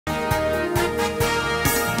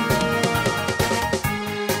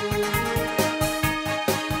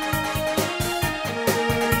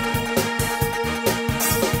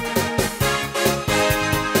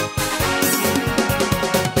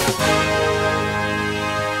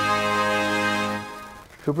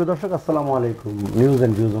সুপ্রিয় দর্শক, আসসালামু আলাইকুম। নিউজ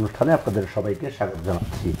অ্যান্ড ভিউজ অনুষ্ঠানে আপনাদের সবাইকে স্বাগত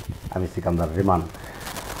জানাচ্ছি। আমি সিকান্দার রেমান।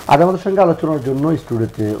 আজ আমাদের সঙ্গে আলোচনার জন্য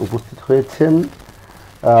স্টুডিওতে উপস্থিত হয়েছেন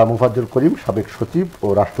মুফাজ্জল করিম, সাবেক সচিব ও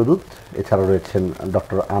রাষ্ট্রদূত। এছাড়াও রয়েছেন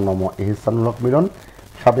ডক্টর আনম এহসানুল হক মিলন,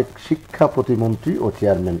 সাবেক শিক্ষা প্রতিমন্ত্রী ও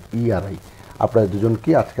চেয়ারম্যান ইআরআই। আপনাদের দুজনকে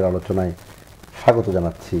আজকের আলোচনায় স্বাগত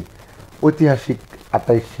জানাচ্ছি। ঐতিহাসিক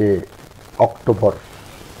 28শে অক্টোবর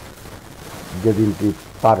যে দিনটি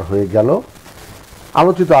পার হয়ে গেল,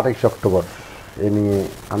 আলোচিত 28শে অক্টোবর, এ নিয়ে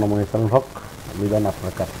আনম এহসানুল হক মিলন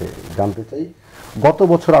আপনার কাছে জানতে চাই। গত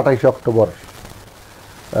বছর 28শে অক্টোবর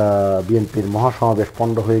বিএনপির মহাসমাবেশ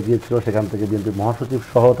পণ্ড হয়ে গিয়েছিল। সেখান থেকে বিএনপির মহাসচিব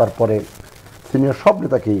সহ তারপরে সিনিয়র সব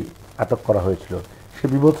নেতাকেই আটক করা হয়েছিল। সে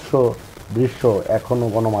বিভৎস দৃশ্য এখনও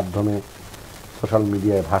গণমাধ্যমে সোশ্যাল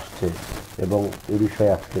মিডিয়ায় ভাসছে এবং এই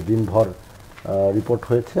বিষয়ে আজকে দিনভর রিপোর্ট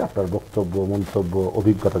হয়েছে। আপনার বক্তব্য, মন্তব্য,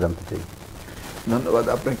 অভিজ্ঞতা জানতে চাই। ধন্যবাদ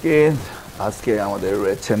আপনাকে। আজকে আমাদের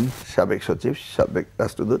রয়েছেন সাবেক সচিব, সাবেক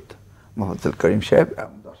রাষ্ট্রদূত মুফাজ্জল করিম সাহেব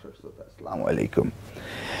এবং দর্শক শ্রোতা, আসসালামু আলাইকুম।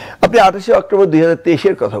 আপনি 28শে অক্টোবর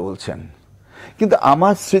 2023-এর কথা বলছেন, কিন্তু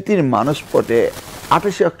আমার স্মৃতির মানসপটে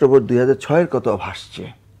 28শে অক্টোবর 2006-এর কথা ভাসছে।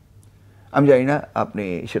 আমি জানি না আপনি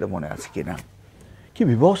সেটা মনে আছে কিনা। কি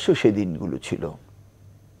বিভৎস সেই দিনগুলো ছিল।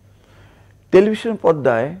 টেলিভিশন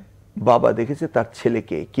পর্দায় বাবা দেখেছে তার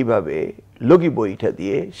ছেলেকে কিভাবে লগি বইটা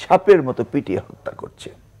দিয়ে সাপের মতো পিটিয়ে হত্যা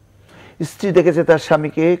করছে। স্ত্রী দেখেছে তার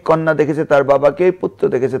স্বামীকে, কন্যা দেখেছে তার বাবাকে, পুত্র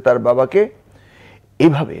দেখেছে তার বাবাকে।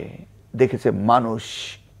 এইভাবে দেখেছে মানুষ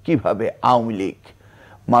কিভাবে আওয়ামী লীগ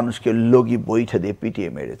মানুষকে লগি বইটা দিয়ে পিটিয়ে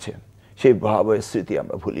মেরেছে। সেই ভয়াবহ স্মৃতি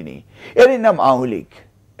আমরা ভুলিনি। এরই নাম আওয়ামী লীগ।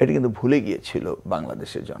 এটি কিন্তু ভুলে গিয়েছিল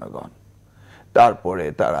বাংলাদেশের জনগণ। তারপরে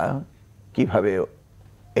তারা কিভাবে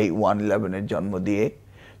এই 1/11-এর জন্ম দিয়ে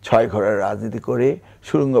 6 ঘরের রাজনীতি করে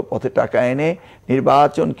সুড়ঙ্গ পথে টাকা এনে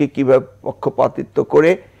নির্বাচনকে কিভাবে পক্ষপাতিত্ব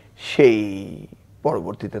করে সেই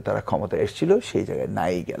পরবর্তীতে তারা ক্ষমতায় এসেছিল, সেই জায়গায়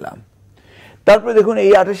নাই গেলাম। তারপরে দেখুন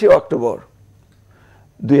এই 28শে অক্টোবর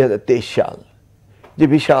 2023 সাল, যে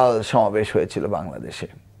বিশাল সমাবেশ হয়েছিল বাংলাদেশে,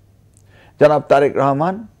 জনাব তারেক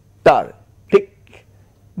রহমান তার ঠিক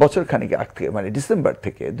বছরখানিক আগ থেকে, মানে ডিসেম্বর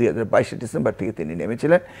থেকে, 2022-এর ডিসেম্বর থেকে তিনি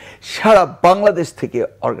নেমেছিলেন সারা বাংলাদেশ থেকে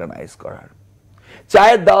অর্গানাইজ করার।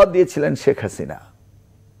 চায়ের দাওয়াত দিয়েছিলেন শেখ হাসিনা,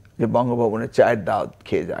 যে বঙ্গভবনে চায়ের দাওয়াত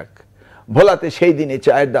খেয়ে যাক। ভোলাতে সেই দিনে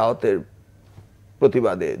চায়ের দাওয়াতের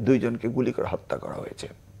প্রতিবাদে 2 জনকে গুলি করে হত্যা করা হয়েছে।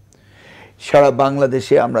 সারা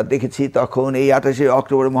বাংলাদেশে আমরা দেখেছি তখন এই 28শে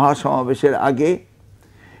অক্টোবর মহাসমাবেশের আগে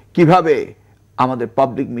কিভাবে আমাদের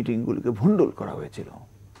পাবলিক মিটিংগুলোকে ভণ্ডুল করা হয়েছিল।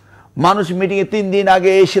 মানুষ মিটিংয়ে 3 দিন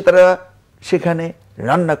আগে এসে তারা সেখানে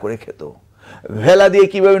রান্না করে খেত। ভেলা দিয়ে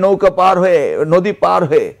কিভাবে নৌকা পার হয়ে, নদী পার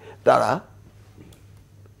হয়ে তারা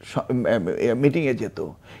মিটিংয়ে যেত,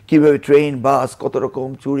 কিভাবে ট্রেন বাস কত রকম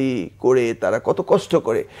চুরি করে তারা কত কষ্ট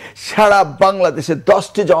করে। সারা বাংলাদেশে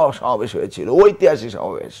 10টি সমাবেশ হয়েছিল, ঐতিহাসিক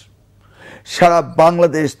সমাবেশ। সারা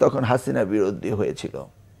বাংলাদেশ তখন হাসিনা বিরোধী হয়েছিল।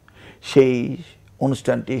 সেই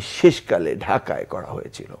অনুষ্ঠানটি শেষকালে ঢাকায় করা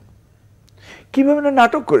হয়েছিল। কিভাবে না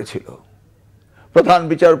নাটক করেছিল। প্রধান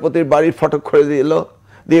বিচারপতির বাড়ির ফটক খুলে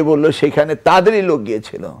দিয়ে বলল সেখানে তাদেরই লোক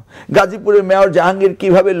গিয়েছিল। গাজীপুরের মেয়র জাহাঙ্গীর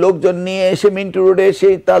কিভাবে লোকজন নিয়ে এসে মিন্টু রোডে এসে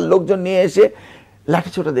তার লোকজন নিয়ে এসে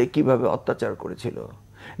লাঠিছোটা দিয়ে কিভাবে অত্যাচার করেছিল।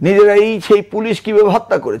 নিজেরাই সেই পুলিশ কিভাবে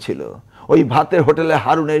হত্যা করেছিল। ওই ভাতের হোটেলে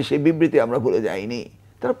হারুনের সেই বিবৃতি আমরা ভুলে যাইনি,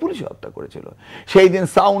 তারা পুলিশে হত্যা করেছিল। সেই দিন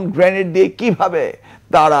সাউন্ড গ্রেনেড দিয়ে কিভাবে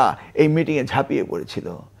তারা এই মিটিংয়ে ঝাঁপিয়ে পড়েছিল।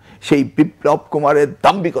 সেই বিপ্লব কুমারের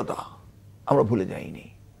দাম্ভিকতা আমরা ভুলে যাইনি।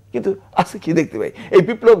 কিন্তু আজকে কি দেখতে পাই, এই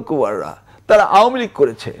বিপ্লব কুমাররা তারা আওয়ামী লীগ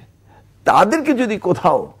করেছে। তাদেরকে যদি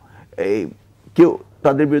কোথাও এই কেউ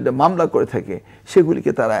তাদের বিরুদ্ধে মামলা করে থাকে,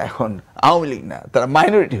 সেগুলিকে তারা এখন আওয়ামী লীগ না, তারা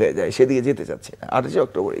মাইনরিটি হয়ে যায়, সেদিকে যেতে চাচ্ছে না। 28শে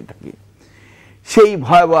অক্টোবরেই থাকি। সেই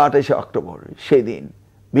ভয়াবহ 28শে অক্টোবর, সেই দিন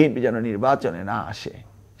বিএনপি যেন নির্বাচনে না আসে,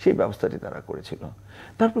 সেই ব্যবস্থাটি তারা করেছিল।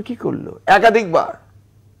 তারপর কি করলো, একাধিকবার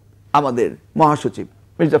আমাদের মহাসচিব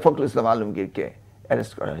মির্জা ফখরুল ইসলাম আলমগীরকে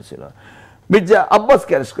অ্যারেস্ট করা হয়েছিল, মির্জা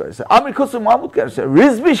আব্বাসকে অ্যারেস্ট করেছে, আমির খসরু মাহমুদকে অ্যারেস্ট করেছে,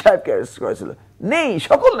 রিজভী সাহেবকে অ্যারেস্ট করেছিল। নেই,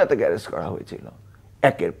 সকল নেতাকে অ্যারেস্ট করা হয়েছিল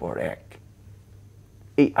একের পর এক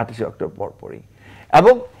এই 28শে অক্টোবর পরপরই।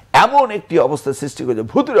 এবং এমন একটি অবস্থা সৃষ্টি করেছে,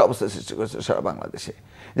 ভূতুরে অবস্থা সৃষ্টি করেছে সারা বাংলাদেশে,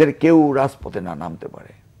 যেটা কেউ রাজপথে না নামতে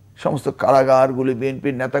পারে। সমস্ত কারাগারগুলি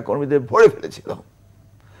বিএনপির নেতা কর্মীদের ভরে ফেলেছিল।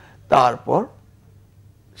 তারপর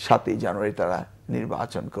 7ই জানুয়ারি তারা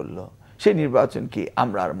নির্বাচন করলো। সেই নির্বাচন কি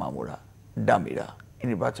আমরা আর মামুরা ডামিরা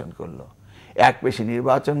নির্বাচন করলো। এক পেশি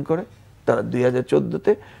নির্বাচন করে তারা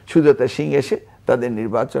 2014-তে সুজাতা সিং এসে তাদের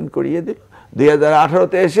নির্বাচন করিয়ে দিল।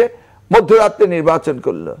 2018-তে এসে মধ্যরাত্রে নির্বাচন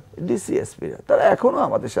করলো ডিসিএসপিরা। তারা এখনো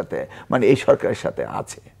আমাদের সাথে, মানে এই সরকারের সাথে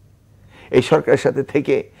আছে। এই সরকারের সাথে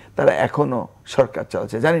থেকে তারা এখনো সরকার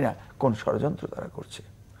চালাচ্ছে। জানি না কোন ষড়যন্ত্র তারা করছে।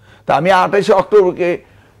 তা আমি 28শে অক্টোবরকে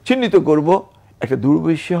চিহ্নিত করব একটা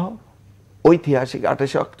দুর্বিষহ ঐতিহাসিক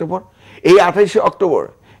 28শে অক্টোবর। এই 28শে অক্টোবর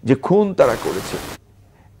যে খুন তারা করেছে,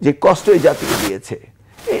 যে কষ্ট এই জাতিকে দিয়েছে,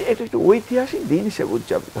 এটা একটা ঐতিহাসিক দিন হিসেবে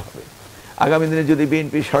উদযাপিত হবে। আগামী দিনে যদি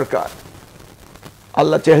বিএনপি সরকার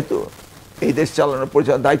আল্লাহ যেহেতু এই দেশ চালানোর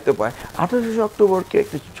পরিচালনার দায়িত্ব পায়, 28শে অক্টোবরকে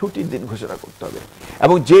একটা ছুটির দিন ঘোষণা করতে হবে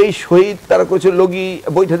এবং যেই শহীদ তারা করেছে লগি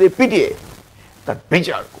বৈঠা দিয়ে পিটিয়ে তার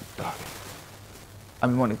বিচার করতে হবে।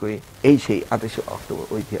 আমি মনে করি এই সেই 28শে অক্টোবর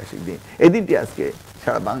ঐতিহাসিক দিন। এই দিনটি আজকে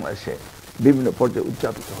সারা বাংলাদেশে বিভিন্ন পর্যায়ে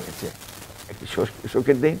উদযাপিত হয়েছে। একটি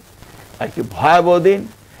শোকের দিন, একটি ভয়াবহ দিন,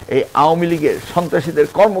 এই আওয়ামী লীগের সন্ত্রাসীদের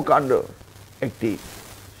কর্মকাণ্ড একটি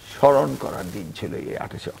স্মরণ করার দিন ছিল এই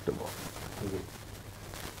 28শে অক্টোবর।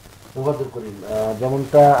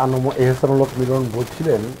 যেমনটা এহসানুল হক মিলন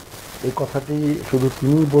বলছিলেন, এই কথাটি শুধু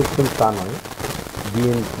তিনি বলছেন তা নয়,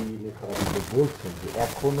 বিএনপি নেতারা বলছেন যে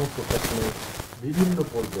এখনো প্রশাসনের বিভিন্ন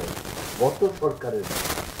পর্যায়ে গত সরকারের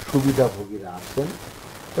সুবিধাভোগীরা আছেন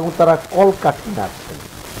এবং তারা কল কাটিয়ে আসছেন।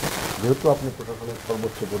 যেহেতু আপনি প্রশাসনের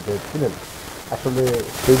সর্বোচ্চ পর্যায়ে ছিলেন, আসলে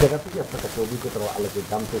সেই জায়গা থেকে আপনার কাছে অভিজ্ঞতার আলোকে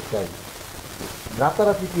জানতে চাই,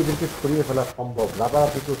 রাতারাতি কি এদেরকে সরিয়ে ফেলা সম্ভব?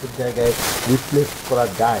 রাতারাতি কি ওদের জায়গায় রিপ্লেস করা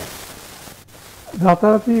যায়?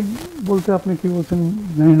 রাতারাতি বলতে আপনি কি বলছেন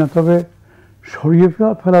জানি না, তবে সরিয়ে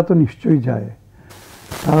ফেলা তো নিশ্চয়ই যায়,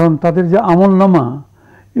 কারণ তাদের যে আমলনামা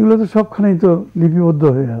এগুলো তো সবখানেই তো লিপিবদ্ধ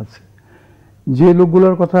হয়ে আছে। যে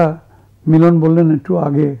লোকগুলোর কথা মিলন বললেন একটু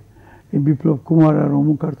আগে, এই বিপ্লব কুমার আর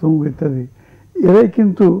অমুক আর তমুক ইত্যাদি, এরাই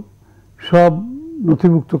কিন্তু সব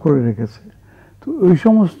নথিভুক্ত করে রেখেছে। তো ওই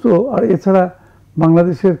সমস্ত, আর এছাড়া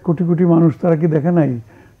বাংলাদেশের কোটি কোটি মানুষ তারা কি দেখে নাই?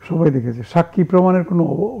 সবাই দেখেছে। সাক্ষী প্রমাণের কোনো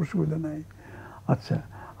অসুবিধা নাই। আচ্ছা,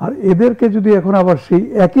 আর এদেরকে যদি এখন আবার সেই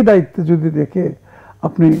একই দায়িত্বে যদি দেখে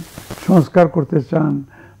আপনি সংস্কার করতে চান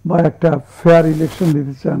বা একটা ফেয়ার ইলেকশন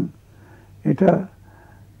দিতে চান, এটা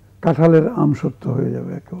কাঁঠালের আমসত্ব হয়ে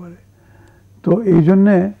যাবে একেবারে। তো এই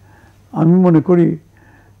জন্যে আমি মনে করি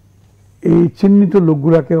এই চিহ্নিত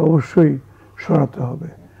লোকগুলাকে অবশ্যই সরাতে হবে।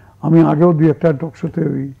 আমি আগেও দুই একটা টকশোতে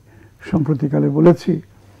ওই সম্প্রতিকালে বলেছি,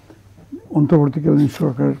 অন্তর্বর্তীকালীন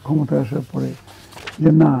সরকারের ক্ষমতায় আসার পরে,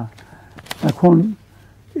 যে না, এখন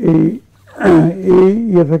এই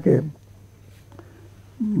ইয়ে থেকে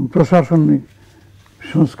প্রশাসনিক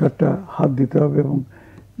সংস্কারটা হাত দিতে হবে এবং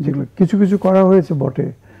যেগুলো কিছু কিছু করা হয়েছে বটে,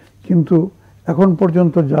 কিন্তু এখন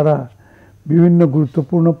পর্যন্ত যারা বিভিন্ন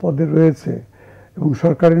গুরুত্বপূর্ণ পদে রয়েছে এবং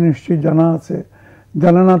সরকারের নিশ্চয়ই জানা আছে,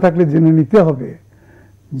 জানা না থাকলে জেনে নিতে হবে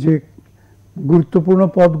যে গুরুত্বপূর্ণ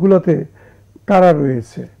পদগুলোতে কারা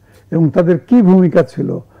রয়েছে এবং তাদের কি ভূমিকা ছিল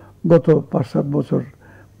গত 5-7 বছর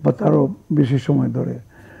বা তারও বেশি সময় ধরে।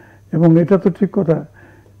 এবং এটা তো ঠিক কথা,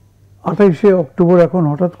 28শে অক্টোবর এখন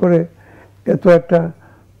হঠাৎ করে এত একটা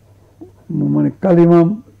মানে কালিমা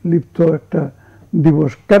লিপ্ত একটা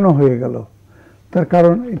দিবস কেন হয়ে গেল? তার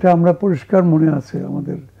কারণ এটা আমরা পরিষ্কার মনে আছে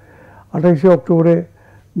আমাদের। 28শে অক্টোবরে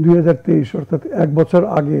 2023, অর্থাৎ 1 বছর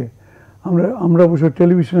আগে আমরা অবশ্য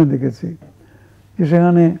টেলিভিশনে দেখেছি যে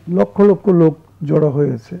সেখানে লক্ষ লক্ষ লোক জড়ো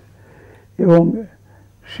হয়েছে এবং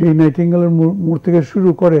সেই নাইটিঙ্গেলের মোড় থেকে শুরু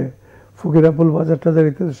করে ফকিরাপুল বাজার টাজার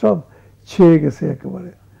ইত্যাদি সব ছেয়ে গেছে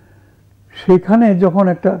একেবারে। সেখানে যখন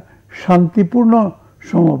একটা শান্তিপূর্ণ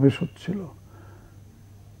সমাবেশ হচ্ছিল,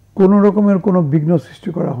 কোনো রকমের কোনো বিঘ্ন সৃষ্টি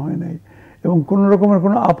করা হয় নাই এবং কোনো রকমের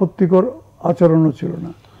কোনো আপত্তিকর আচরণও ছিল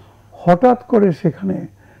না, হঠাৎ করে সেখানে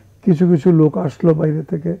কিছু কিছু লোক আসলো বাইরে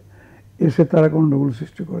থেকে, এসে তারা গণ্ডগোল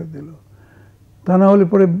সৃষ্টি করে দিল। তা না হলে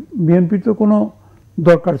পরে বিএনপির তো কোনো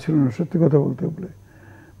দরকার ছিল না, সত্যি কথা বলতে বলে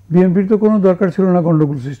বিএনপির তো কোনো দরকার ছিল না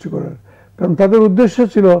গণ্ডগোল সৃষ্টি করার, কারণ তাদের উদ্দেশ্য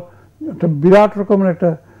ছিল একটা বিরাট রকমের একটা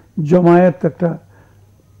জমায়েত একটা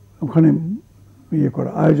ওখানে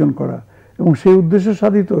আয়োজন করা এবং সেই উদ্দেশ্য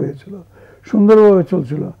সাধিত হয়েছিল, সুন্দরভাবে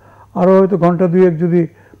চলছিল। আরও হয়তো ঘন্টা দুয়েক যদি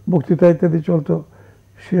বক্তৃতা ইত্যাদি চলতো,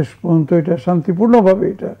 শেষ পর্যন্ত এটা শান্তিপূর্ণভাবে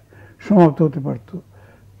এটা সমাপ্ত হতে পারত।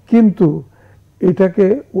 কিন্তু এটাকে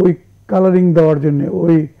ওই কালারিং দেওয়ার জন্যে,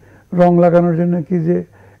 ওই রং লাগানোর জন্য কি যে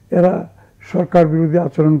এরা সরকার বিরোধী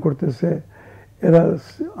আচরণ করতেছে, এরা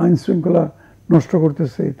আইন শৃঙ্খলা নষ্ট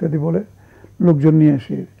করতেছে ইত্যাদি বলে লোকজন নিয়ে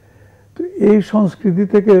আসে। তো এই সংস্কৃতি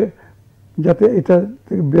থেকে যাতে এটা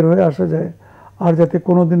থেকে বের হয়ে আসা যায় আর যাতে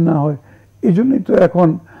কোনো দিন না হয়, এই জন্যই তো এখন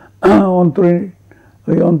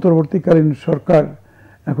অন্তর্বর্তীকালীন সরকার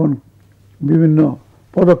এখন বিভিন্ন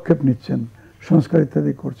পদক্ষেপ নিচ্ছেন, সংস্কার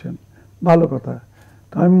ইত্যাদি করছেন, ভালো কথা।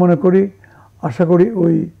 তো আমি মনে করি, আশা করি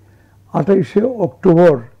ওই 28শে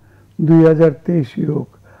অক্টোবর 2023 হোক,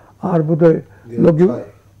 আর বোধহয়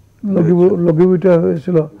লগিবুইটা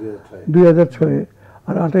হয়েছিল 2006,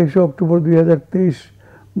 আর 28শে অক্টোবর 2023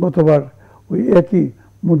 গতবার ওই একই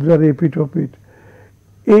মুদ্রার এপিঠ ওপিঠ।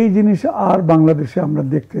 এই জিনিস আর বাংলাদেশে আমরা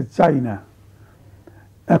দেখতে চাই না।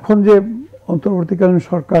 এখন যে অন্তর্বর্তীকালীন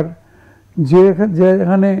সরকার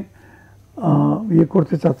যেখানে ইয়ে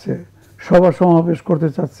করতে চাচ্ছে, সভা সমাবেশ করতে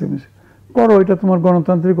চাচ্ছে, করো, এটা তোমার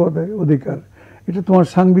গণতান্ত্রিক অধিকার, এটা তোমার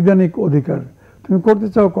সাংবিধানিক অধিকার, তুমি করতে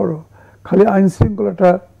চাও করো, খালি আইন শৃঙ্খলাটা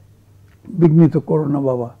বিঘ্নিত করো না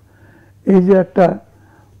বাবা। এই যে একটা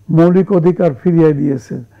মৌলিক অধিকার ফিরিয়ে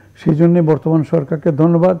দিয়েছে, সেই জন্য বর্তমান সরকারকে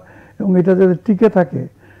ধন্যবাদ। এবং এটা যাতে টিকে থাকে,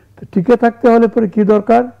 টিকে থাকতে হলে পরে কি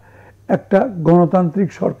দরকার, একটা গণতান্ত্রিক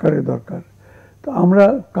সরকারের দরকার। তো আমরা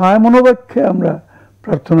কায়মনোবাক্যে আমরা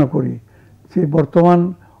প্রার্থনা করি যে বর্তমান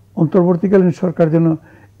অন্তর্বর্তীকালীন সরকার যেন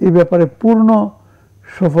এই ব্যাপারে পূর্ণ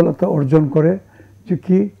সফলতা অর্জন করে, যে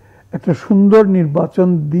কি একটা সুন্দর নির্বাচন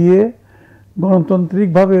দিয়ে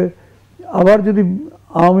গণতান্ত্রিকভাবে আবার যদি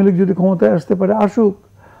আওয়ামী লীগ যদি ক্ষমতায় আসতে পারে আসুক,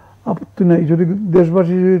 আপত্তি নাই। যদি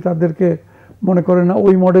দেশবাসী যদি তাদেরকে মনে করে না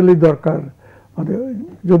ওই মডেলই দরকার, মানে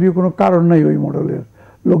যদিও কোনো কারণ নাই ওই মডেলের,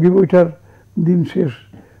 লগি বইটার দিন শেষ,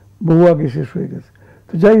 বহু আগে শেষ হয়ে গেছে।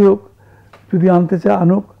 তো যাই হোক, যদি আনতে চায়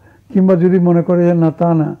আনুক, কিংবা যদি মনে করে যে না তা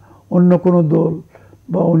না, অন্য কোনো দল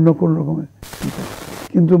বা অন্য কোনো রকমের,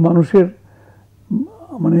 কিন্তু মানুষের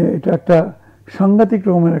মানে এটা একটা সাংঘাতিক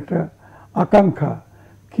রকমের একটা আকাঙ্ক্ষা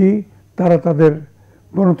কি তারা তাদের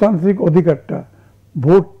গণতান্ত্রিক অধিকারটা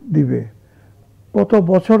ভোট দিবে। কত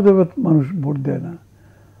বছর ধরে মানুষ ভোট দেয় না।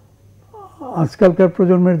 আজকালকার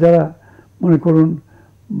প্রজন্মের যারা মনে করুন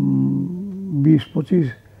 20, 25,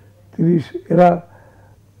 30, এরা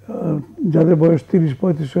যাদের বয়স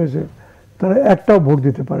 30-35 হয়েছে, তারা একটাও ভোট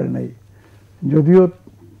দিতে পারে নাই, যদিও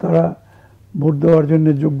তারা ভোট দেওয়ার জন্য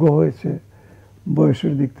যোগ্য হয়েছে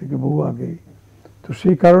বয়সের দিক থেকে বহু আগেই। তো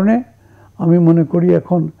সেই কারণে আমি মনে করি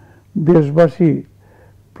এখন দেশবাসী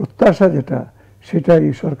প্রত্যাশা যেটা, সেটা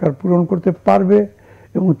এই সরকার পূরণ করতে পারবে।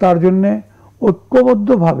 এবং তার জন্যে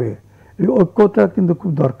ঐক্যবদ্ধভাবে, এই ঐক্যটা কিন্তু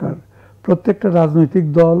খুব দরকার, প্রত্যেকটা রাজনৈতিক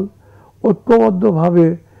দল ঐক্যবদ্ধভাবে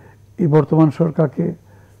এই বর্তমান সরকারকে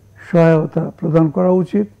সহায়তা প্রদান করা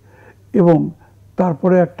উচিত। এবং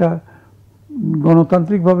তারপরে একটা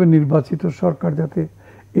গণতান্ত্রিকভাবে নির্বাচিত সরকার যাতে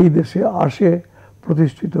এই দেশে আসে,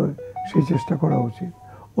 প্রতিষ্ঠিত হয়, সেই চেষ্টা করা উচিত।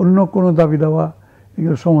 অন্য কোনো দাবি দাওয়া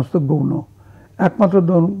এগুলো সমস্ত গৌণ, একমাত্র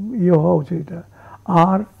ইয়ে হওয়া উচিত এটা।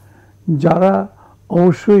 আর যারা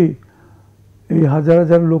অবশ্যই এই হাজার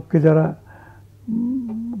হাজার লোককে যারা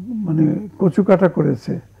মানে কচুকাটা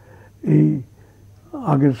করেছে এই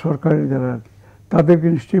আগের সরকারের যারা, তাদেরকে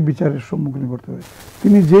নিশ্চয়ই বিচারের সম্মুখীন করতে হবে,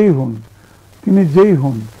 তিনি যেই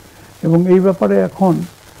হন। এবং এই ব্যাপারে এখন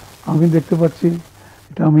আমি দেখতে পাচ্ছি,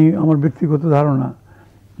 এটা আমার ব্যক্তিগত ধারণা,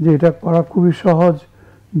 যে এটা করা খুবই সহজ,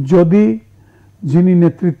 যদি যিনি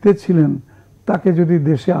নেতৃত্বে ছিলেন তাকে যদি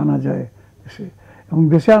দেশে আনা যায়। এবং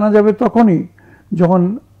দেশে আনা যাবে তখনই যখন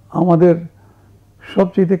আমাদের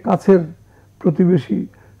সবচেয়ে কাছের প্রতিবেশী,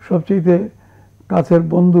 সবচেয়ে কাছের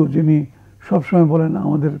বন্ধু, যিনি সবসময় বলেন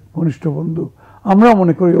আমাদের ঘনিষ্ঠ বন্ধু, আমরা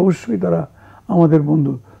মনে করি অবশ্যই তারা আমাদের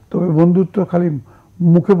বন্ধু। তবে বন্ধুত্ব খালি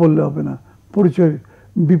মুখে বললে হবে না, পরিচয়,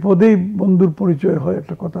 বিপদেই বন্ধুর পরিচয় হয়,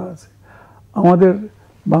 একটা কথা আছে। আমাদের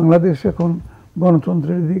বাংলাদেশ এখন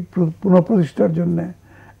গণতন্ত্রের দিক পুনঃপ্রতিষ্ঠার জন্যে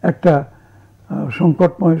একটা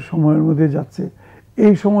সংকটময় সময়ের মধ্যে যাচ্ছে।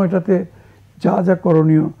 এই সময়টাতে যা যা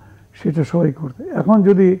করণীয় সেটা সবাই করতে। এখন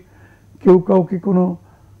যদি কেউ কাউকে কোনো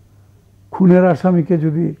খুনের আসামিকে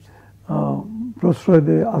যদি প্রশ্রয়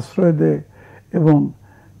দেয়, আশ্রয় দেয় এবং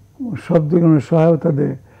সব ধরনের সহায়তা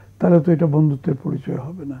দেয়, তাহলে তো এটা বন্ধুত্বের পরিচয়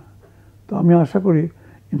হবে না। তো আমি আশা করি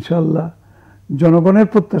ইনশাআল্লাহ জনগণের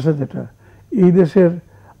প্রত্যাশা যেটা, এই দেশের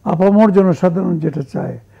আপামর জনসাধারণ যেটা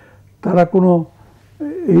চায়, তারা কোনো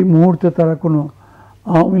এই মুহূর্তে তারা কোনো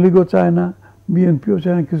আওয়ামী লীগও চায় না, বিএনপিও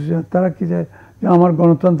চায় না, কিছু চায় না। তারা কি চায়, যে আমার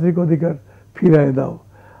গণতান্ত্রিক অধিকার ফিরিয়ে দাও,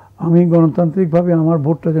 আমি গণতান্ত্রিকভাবে আমার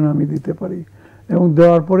ভোটটা যেন আমি দিতে পারি, এবং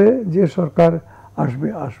দেওয়ার পরে যে সরকার আসবে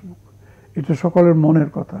আসুক, এটা সকলের মনের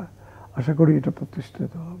কথা। আশা করি এটা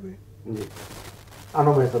প্রতিষ্ঠিত হবে।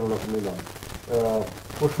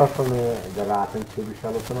 প্রশাসনে যারা আছেন সে বিষয়ে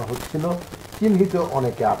আলোচনা হচ্ছিল, চিহ্নিত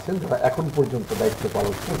অনেকে আছেন যারা এখন পর্যন্ত দায়িত্ব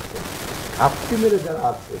পালন করছেন, ঘাপটি মেরে যারা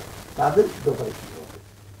আছে তাদের ব্যাপারে কি হবে?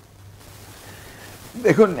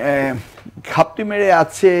 দেখুন, ঘাপটি মেরে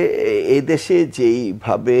আছে এই দেশে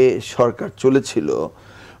যেইভাবে সরকার চলেছিল,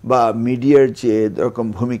 বা মিডিয়ার যে রকম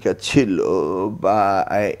ভূমিকা ছিল, বা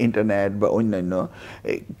ইন্টারনেট বা অন্যান্য,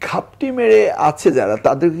 ঘাপটি মেরে আছে যারা,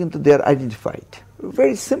 তাদের কিন্তু দে আর আইডেন্টিফাইড,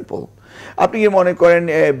 ভেরি সিম্পল। আপনি কি মনে করেন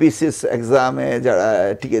বিসিএস এক্সামে যারা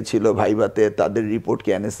টিকে ছিল ভাইভাতে তাদের রিপোর্ট কি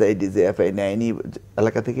এনএসআই ডিজিএফআই নেয়নি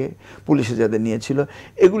এলাকা থেকে? পুলিশে যাদের নিয়েছিল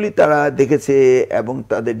এগুলি তারা দেখেছে এবং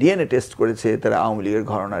তাদের ডিএনএ টেস্ট করেছে তারা আওয়ামী লীগের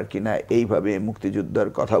ঘরানার কিনা, এইভাবে মুক্তিযুদ্ধের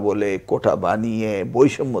কথা বলে কোটা বানিয়ে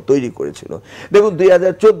বৈষম্য তৈরি করেছিল। দেখুন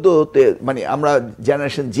 2014-তে মানে আমরা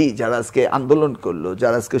জেনারেশন জি যারা আজকে আন্দোলন করলো,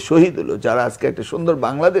 যারা আজকে শহীদ হলো, যারা আজকে একটা সুন্দর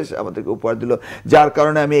বাংলাদেশ আমাদেরকে উপহার দিল, যার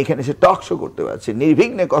কারণে আমি এখানে এসে টক শো করতে পারছি,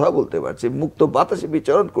 নির্বিঘ্নে কথা বলতে পারছি, মুক্ত বাতাসে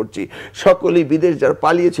বিচরণ করছি, সকলেই বিদেশ যারা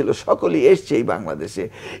পালিয়েছিল সকলেই এসছে এই বাংলাদেশে।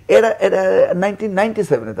 এরা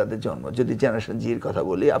 1997-এ তাদের জন্ম, যদি জেনারেশন জির কথা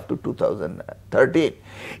বলি আপ টু 2013।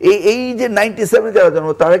 এই যে 97-এ যারা জন্ম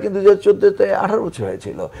তারা কিন্তু 2014-তে 18 বছর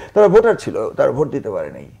হয়েছিল, তারা ভোটার ছিল, তারা ভোট দিতে পারে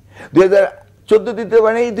নাই। 2014 দিতে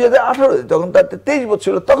পারে নাই, 2018 যখন তাদের 23 বছর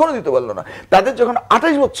হলো তখনও দিতে পারলো না। তাদের যখন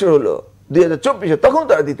 28 বছর হলো 2024-এ তখন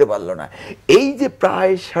তারা দিতে পারলো না। এই যে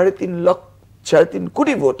প্রায় 3.5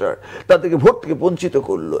 কোটি ভোটার তাদেরকে ভোট থেকে বঞ্চিত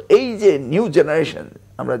করলো, এই যে নিউ জেনারেশন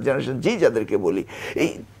আমরা জেনারেশন জি যাদেরকে বলি, এই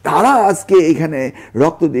তারা আজকে এখানে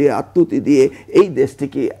রক্ত দিয়ে আত্মহতি দিয়ে এই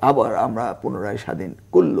দেশটিকে আবার আমরা পুনরায় স্বাধীন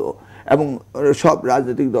করলো। এবং সব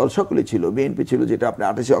রাজনৈতিক দল সকলে ছিল, বিএনপি ছিল যেটা আপনি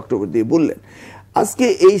 28 অক্টোবর দিয়ে বললেন। আজকে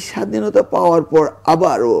এই স্বাধীনতা পাওয়ার পর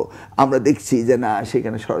আবারও আমরা দেখছি যে না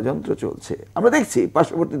সেখানে ষড়যন্ত্র চলছে। আমরা দেখছি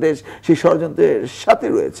পার্শ্ববর্তী দেশ সেই ষড়যন্ত্রের সাথে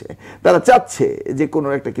রয়েছে, তারা চাচ্ছে যে কোনো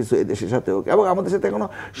একটা কিছু এই দেশের সাথে হোক, এবং আমাদের সাথে এখনো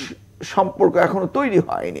সম্পর্ক এখনো তৈরি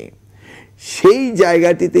হয়নি। সেই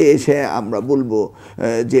জায়গাটিতে এসে আমরা বলবো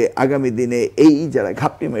যে আগামী দিনে এই যারা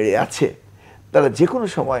ঘাপটি মেরে আছে তারা যে কোনো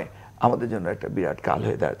সময় আমাদের জন্য একটা বিরাট কাল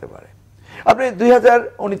হয়ে দাঁড়াতে পারে। আপনি 2000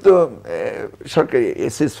 উনি তো সরকারি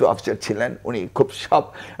এসএসপি অফিসার ছিলেন,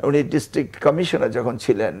 উনি ডিস্ট্রিক্ট কমিশনার যখন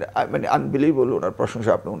ছিলেন, মানে আনবিলিভেবল ওনার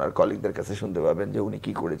প্রশংসা আপনি ওনার কলিগদের কাছে শুনতে পাবেন যে উনি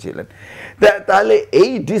কি করেছিলেন। তাহলে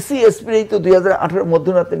এই ডিসি এসপিরাই তো 2018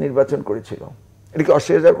 মধ্যরাতে নির্বাচন করেছিল, এটা কি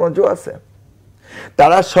অস্বীকার করার কোনো জো আছে?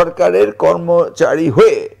 তারা সরকারের কর্মচারী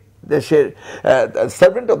হয়ে, দেশের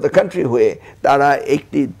সার্ভেন্ট অফ দ্য কান্ট্রি হয়ে তারা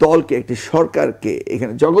একটি দলকে, একটি সরকারকে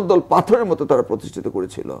এখানে জগদ্দল পাথরের মতো তারা প্রতিষ্ঠিত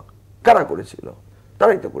করেছিল। কারা করেছিল?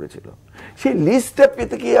 তারাই তো করেছিল। সেই লিস্টটা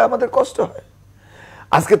পেতে গিয়ে আমাদের কষ্ট হয়।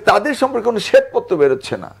 আজকে তাদের সম্পর্কে কোনো শ্বেতপত্র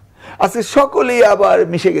বেরোচ্ছে না, আজকে সকলেই আবার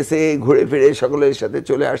মিশে গেছে, ঘুরে ফিরে সকলের সাথে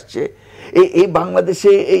চলে আসছে। এই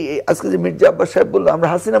বাংলাদেশে এই আজকে যে মির্জা আব্বাস সাহেব বললো আমরা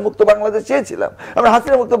হাসিনা মুক্ত বাংলাদেশ চেয়েছিলাম, আমরা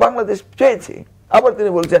হাসিনা মুক্ত বাংলাদেশ চেয়েছি, আবার তিনি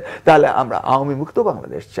বলছেন তাহলে আমরা আওয়ামী মুক্ত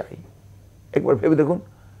বাংলাদেশ চাই। একবার ভেবে দেখুন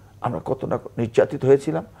আমরা কত না নির্যাতিত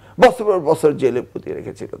হয়েছিলাম, বছর পর বছর জেলে পুঁতিয়ে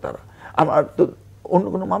রেখেছিল তারা। আমার তো অন্য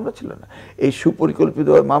কোনো মামলা ছিল না, এই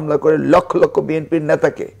সুপরিকল্পিতভাবে মামলা করে লক্ষ লক্ষ বিএনপির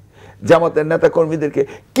নেতাকে, জামাতের নেতা কর্মীদেরকে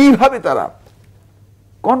কিভাবে তারা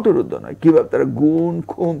কণ্ঠরুদ্ধ নয়, কিভাবে তারা গুম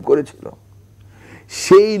খুন করেছিল।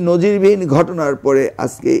 সেই নজিরবিহীন ঘটনার পরে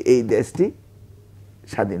আজকে এই দেশটি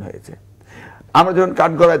স্বাধীন হয়েছে। আমরা যখন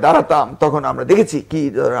কাঠগড়ায় দাঁড়াতাম তখন আমরা দেখেছি কি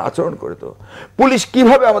আচরণ করতো পুলিশ,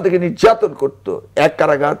 কিভাবে আমাদেরকে নির্যাতন করতো, এক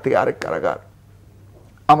কারাগার থেকে আরেক কারাগার।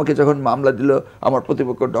 আমাকে যখন মামলা দিল আমার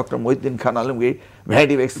প্রতিপক্ষ doctor Mohiuddin Khan Alamgir,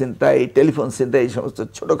 vanity bag ছিনতাই, টেলিফোন ছিনতাই, এই সমস্ত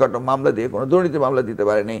ছোটোখাটো মামলা দিয়ে কোনো দুর্নীতি মামলা দিতে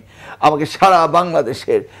পারেনি। আমাকে সারা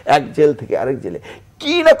বাংলাদেশের এক জেল থেকে আরেক জেলে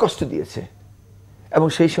কি না কষ্ট দিয়েছে। এবং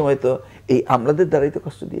সেই সময় তো এই আমলাদের দ্বারাই তো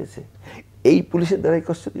কষ্ট দিয়েছে, এই পুলিশের দ্বারাই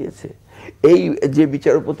কষ্ট দিয়েছে, এই যে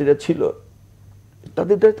বিচারপতিরা ছিল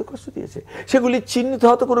তাদের দ্বারাই তো কষ্ট দিয়েছে। সেগুলি চিহ্নিত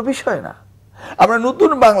হওয়া তো কোনো বিষয় না। আমরা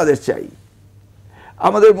নতুন বাংলাদেশ চাই।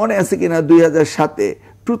 আমাদের মনে আছে কিনা 2007-এ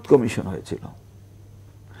ট্রুথ কমিশন হয়েছিল,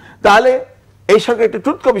 তাহলে এই সরকার একটা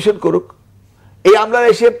ট্রুথ কমিশন করুক, এই আমলারা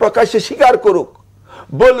এসে প্রকাশ্যে স্বীকার করুক,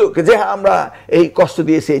 বলুক যে হ্যাঁ আমরা এই কষ্ট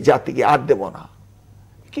দিয়েছি এই জাতিকে, আর দেব না।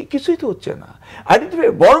 কিছুই তো হচ্ছে না।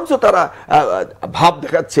 আইডেন্টিফাই বরঞ্চ তারা ভাব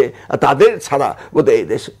দেখাচ্ছে তাদের ছাড়া বোধহয় এই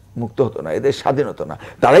দেশ মুক্ত হতো না, এদের স্বাধীন হতো না,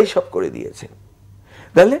 তারাই সব করে দিয়েছে।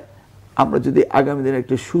 তাহলে আমরা যদি আগামী দিনে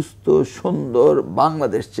একটি সুস্থ সুন্দর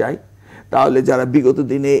বাংলাদেশ চাই, তাহলে যারা বিগত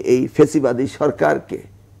দিনে এই ফেসিবাদী সরকারকে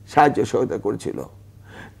সাহায্য সহায়তা করেছিল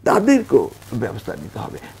তাদেরকেও ব্যবস্থা নিতে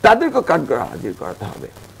হবে, তাদেরকেও কাঠগড়ায় হাজির করাতে হবে,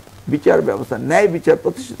 বিচার ব্যবস্থা, ন্যায় বিচার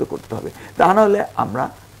প্রতিষ্ঠিত করতে হবে। তা নাহলে আমরা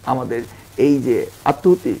আমাদের এই যে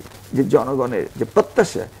আত্মহতি, যে জনগণের যে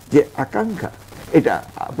প্রত্যাশা, যে আকাঙ্ক্ষা, এটা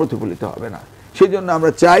প্রতিফলিত হবে না। সেই জন্য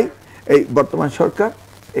আমরা চাই এই বর্তমান সরকার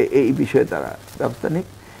এই বিষয়ে তারা ব্যবস্থা নিক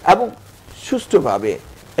এবং সুষ্ঠুভাবে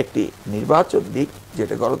একটি নির্বাচন দিক,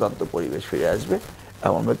 যেটা গণতন্ত্র পরিবেশ ফিরে আসবে।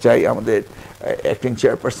 এবং আমরা চাই, আমাদের অ্যাক্টিং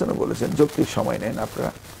চেয়ারপারসনও বলেছেন যৌক্তিক সময় নেন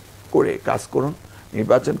আপনারা, করে কাজ করুন,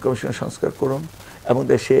 নির্বাচন কমিশনের সংস্কার করুন এবং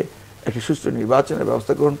দেশে একটি সুষ্ঠু নির্বাচনের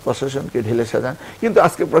ব্যবস্থা করুন, প্রশাসনকে ঢেলে সাজান। কিন্তু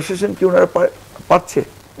আজকে প্রশাসন কি ওনারা পারছে?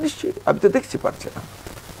 নিশ্চয়ই, আমি তো দেখছি পারছে না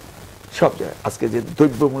সব জায়গায়। আজকে যে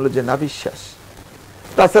দ্রব্যমূল্য যে নাবিশ্বাস,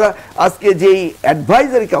 তাছাড়া আজকে যেই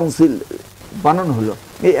অ্যাডভাইজারি কাউন্সিল বানানো হলো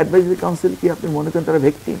এই অ্যাডভাইজারি কাউন্সিল কি আপনি মনে করেন তারা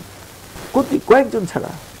ভিকটিম? কয়েকজন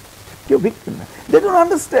ছাড়া কেউ ভিকটিম না। দে ডোন্ট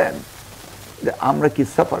আন্ডারস্ট্যান্ড যে আমরা কি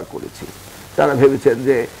সাফার করেছি। তারা ভেবেছেন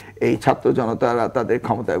যে এই ছাত্র জনতারা তাদের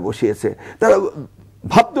ক্ষমতায় বসিয়েছে, তারা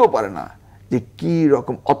ভাবতেও পারে না যে কি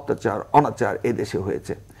রকম অত্যাচার অনাচার এদেশে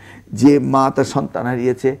হয়েছে। যে মা তার সন্তান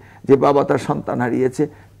হারিয়েছে, যে বাবা তার সন্তান হারিয়েছে,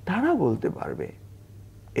 তারা বলতে পারবে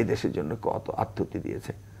এদেশের জন্য কত আত্মহত্যা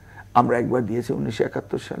দিয়েছে। আমরা একবার দিয়েছি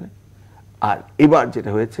 1971 সালে, আর এবার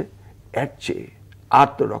যেটা হয়েছে এর চেয়ে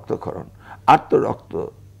আত্মরক্তক্ষরণ, আত্মরক্ত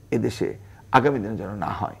এদেশে আগামী দিনে যেন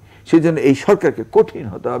না হয়, সেই জন্য এই সরকারকে কঠিন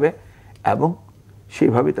হতে হবে এবং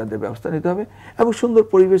সেইভাবে তাদের ব্যবস্থা নিতে হবে এবং সুন্দর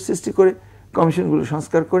পরিবেশ সৃষ্টি করে কমিশনগুলো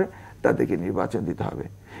সংস্কার করে তাদেরকে নির্বাচন দিতে হবে।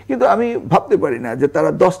 কিন্তু আমি ভাবতে পারি না যে তারা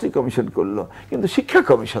 10টি কমিশন করলো কিন্তু শিক্ষা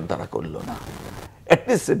কমিশন তারা করলো না।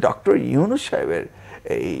 অ্যাটলিস্ট ডক্টর ইউনূস সাহেবের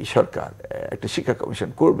এই সরকার একটা শিক্ষা কমিশন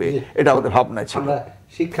করবে, এটা আমাদের ভাবনা ছিল। আমরা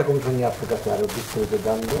শিক্ষা কমিশন নিয়ে আপনার কাছে আরো বিস্তারিত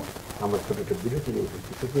জানবো। আমরা ছোট একটা বিরতি নিয়ে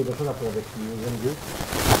এসেছি। সুপ্রিয় দর্শক, আপনারা দেখছেন নিউজ এন্ড ভিউজ।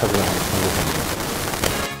 আশা করি আপনাদের সঙ্গে থাকবেন।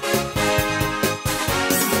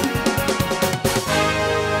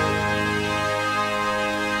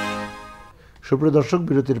 সুপ্রিয় দর্শক,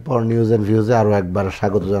 বিরতির পর নিউজ এন্ড ভিউজে আরও একবার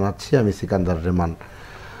স্বাগত জানাচ্ছি। আমি সিকান্দার রেমান।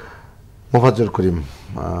 মোফাজ্জল করিম,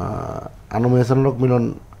 আনম এহসানুল মিলন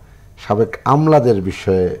সাবেক আমলাদের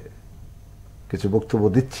বিষয়ে কিছু বক্তব্য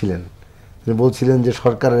দিচ্ছিলেন। তিনি বলছিলেন যে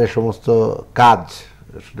সরকারের এই সমস্ত কাজ,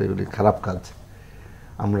 এগুলি খারাপ কাজ,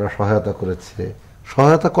 আমরা সহায়তা করেছি।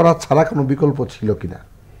 সহায়তা করা ছাড়া কোনো বিকল্প ছিল কিনা?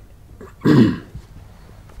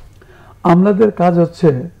 আমলাদের কাজ হচ্ছে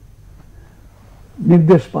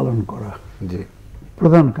নির্দেশ পালন করা, জি,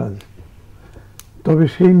 প্রধান কাজ। তবে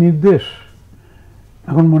সেই নির্দেশ,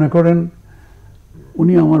 এখন মনে করেন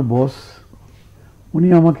উনি আমার বস, উনি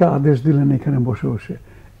আমাকে আদেশ দিলেন এখানে বসে বসে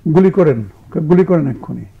গুলি করেন, গুলি করেন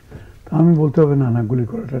এক্ষুনি। তা আমি বলতে হবে না, না গুলি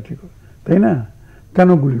করাটা ঠিক, তাই না? কেন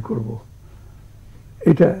গুলি করব?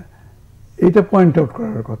 এটা পয়েন্ট আউট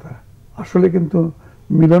করার কথা। আসলে কিন্তু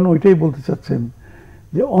মিলন ওইটাই বলতে চাচ্ছেন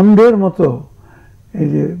যে অন্ধের মতো, এই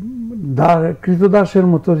যে কৃতদাসের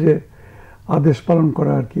মতো যে আদেশ পালন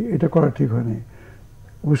করা আর কি, এটা করা ঠিক হয়নি।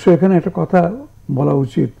 অবশ্য এখানে একটা কথা বলা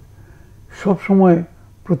উচিত, সব সময়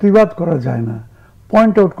প্রতিবাদ করা যায় না,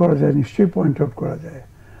 পয়েন্ট আউট করা যায়, নিশ্চয়ই পয়েন্ট আউট করা যায়।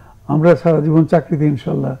 আমরা সারা জীবন চাকরিতে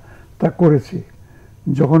ইনশাল্লাহ তা করেছি।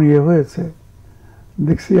 যখন হয়েছে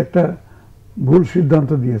দেখছি একটা ভুল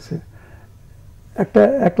সিদ্ধান্ত দিয়েছে,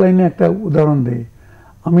 এক লাইনে একটা উদাহরণ দেই।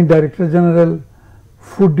 আমি ডাইরেক্টর জেনারেল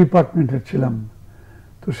ফুড ডিপার্টমেন্টের ছিলাম।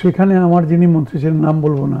 তো সেখানে আমার যিনি মন্ত্রী ছিলেন, নাম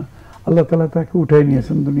বলবো না, আল্লাহ তাআলা তাকে উঠাই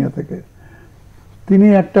নিয়েছেন দুনিয়া থেকে। তিনি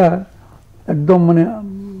একটা একদম মানে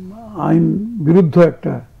আইন বিরুদ্ধ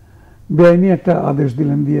একটা বেআইনি একটা আদেশ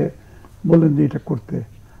দিলেন, দিয়ে বললেন যে এটা করতে।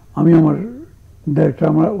 আমি আমার ডাইরেক্টর,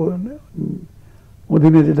 আমার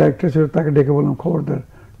অধীনে যে ডাইরেক্টর ছিল তাকে ডেকে বললাম, খবরদার,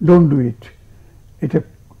 ডোন্ট ডু ইট, এটা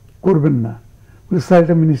করবেন না। বলে স্যার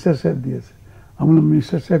এটা মিনিস্টার সাহেব দিয়েছে। আমি বললাম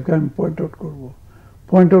মিনিস্টার সাহেবকে আমি পয়েন্ট আউট করবো।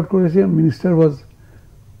 পয়েন্ট আউট করেছি, মিনিস্টার ওয়াজ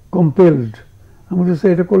কম্পেলড। আমি বলছি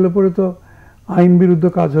স্যার এটা করলে পরে তো আইন বিরুদ্ধ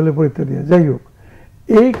কাজ হলে পরে ইত্যাদি। যাই হোক,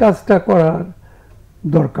 এই কাজটা করার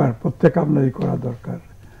দরকার, প্রত্যেক আমলারই করা দরকার।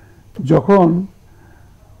 যখন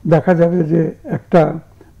দেখা যাবে যে একটা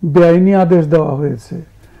বেআইনি আদেশ দেওয়া হয়েছে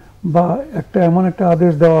বা এমন একটা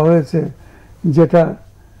আদেশ দেওয়া হয়েছে যেটা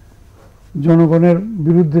জনগণের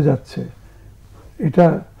বিরুদ্ধে যাচ্ছে, এটা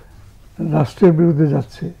রাষ্ট্রের বিরুদ্ধে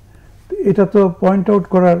যাচ্ছে, এটা তো পয়েন্ট আউট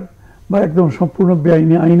করার বা একদম সম্পূর্ণ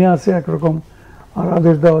বেআইনি, আইনে আছে একরকম আর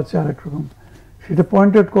আদেশ দেওয়া হচ্ছে আরেক রকম, সেটা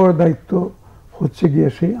পয়েন্ট আউট করার দায়িত্ব হচ্ছে গিয়ে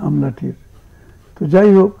সেই আমলাটির। তো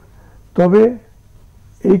যাই হোক, তবে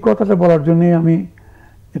এই কথাটা বলার জন্যই আমি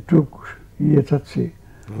একটু চাচ্ছি,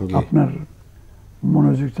 আপনার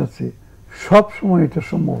মনোযোগ চাচ্ছি। সব সময় এটা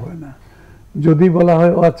সম্ভব হয় না। যদি বলা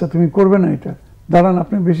হয় ও আচ্ছা তুমি করবে না এটা, দাঁড়ান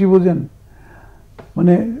আপনি বেশি বোঝেন,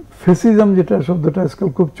 মানে ফেসিজম যেটা শব্দটা আজকাল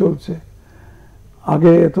খুব চলছে,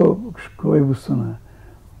 আগে তো কেউ বুঝতো না।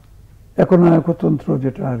 এখন একতন্ত্র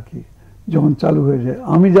যেটা আর কি যখন চালু হয়ে যায়,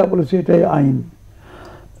 আমি যা বলেছি এটাই আইন,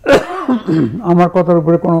 আমার কথার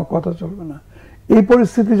উপরে কোনো কথা চলবে না, এই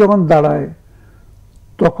পরিস্থিতি যখন দাঁড়ায়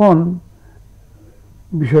তখন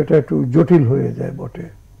বিষয়টা একটু জটিল হয়ে যায় বটে।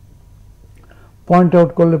 পয়েন্ট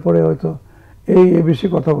আউট করলে পরে হয়তো এই বেশি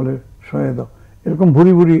কথা বলে সহায় দাও, এরকম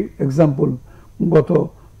ভুরি ভুরি এক্সাম্পল গত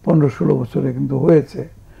 15-16 বছরে কিন্তু হয়েছে।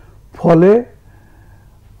 ফলে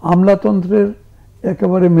আমলাতন্ত্রের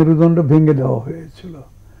একেবারে মেরুদণ্ড ভেঙে দেওয়া হয়েছিল।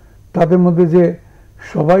 তাদের মধ্যে যে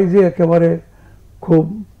সবাই যে একেবারে খুব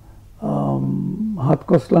হাত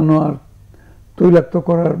কসলানো আর তৈলাক্ত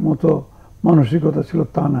করার মতো মানসিকতা ছিল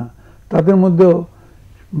তা না, তাদের মধ্যেও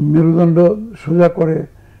মেরুদণ্ড সোজা করে,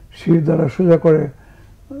 শির দ্বারা সোজা করে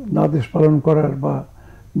আদেশ পালন করার বা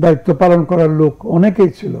দায়িত্ব পালন করার লোক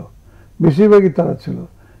অনেকেই ছিল, বেশিরভাগই তারা ছিল,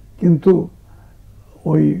 কিন্তু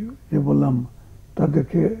ওই যে বললাম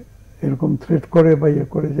তাদেরকে এরকম থ্রেট করে বা ইয়ে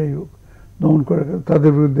করে, যাই হোক দমন করে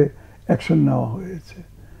তাদের বিরুদ্ধে অ্যাকশন নেওয়া হয়েছে।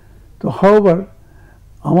 তো হাওয়ার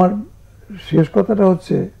আমার শেষ কথাটা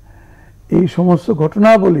হচ্ছে এই সমস্ত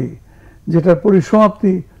ঘটনাবলী যেটার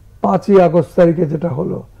পরিসমাপ্তি 5ই আগস্ট তারিখে যেটা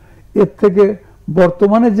হলো, এর থেকে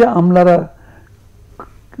বর্তমানে যে আমলারা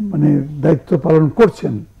মানে দায়িত্ব পালন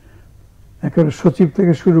করছেন, একেবারে সচিব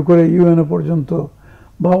থেকে শুরু করে ইউএনও পর্যন্ত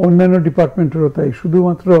বা অন্যান্য ডিপার্টমেন্টেরও তাই,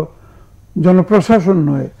 শুধুমাত্র জনপ্রশাসন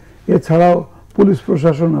নয়, এছাড়াও পুলিশ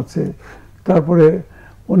প্রশাসন আছে, তারপরে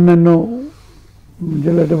অন্যান্য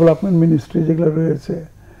জেলা ডেভেলপমেন্ট মিনিস্ট্রি যেগুলো রয়েছে,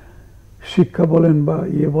 শিক্ষা বলেন বা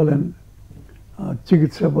ইয়ে বলেন,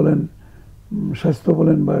 চিকিৎসা বলেন, স্বাস্থ্য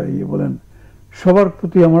বলেন বা ইয়ে বলেন, সবার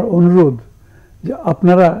প্রতি আমার অনুরোধ যে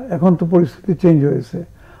আপনারা, এখন তো পরিস্থিতি চেঞ্জ হয়েছে,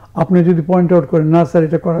 আপনি যদি পয়েন্ট আউট করেন না স্যার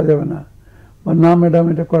এটা করা যাবে না, বা না ম্যাডাম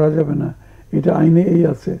এটা করা যাবে না, এটা আইনে এই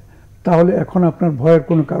আছে, তাহলে এখন আপনার ভয়ের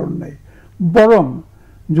কোনো কারণ নাই। বরং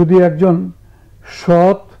যদি একজন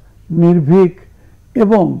সৎ, নির্ভীক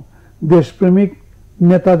এবং দেশপ্রেমিক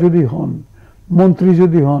নেতা যদি হন, মন্ত্রী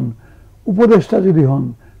যদি হন, উপদেষ্টা যদি হন,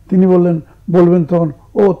 তিনি বলবেন তখন,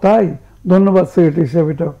 ও তাই, ধন্যবাদ সেক্রেটারি সাহেব,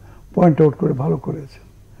 এটা পয়েন্ট আউট করে ভালো করেছেন।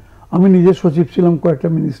 আমি নিজে সচিব ছিলাম কয়েকটা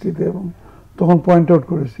মিনিস্ট্রিতে এবং তখন পয়েন্ট আউট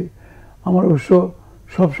করেছি। আমার অবশ্য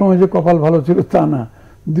সবসময় যে কপাল ভালো ছিল তা না,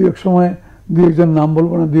 দুই এক সময় দুই একজন, নাম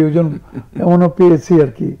বলবো না, দুই একজন এমনও পেয়েছি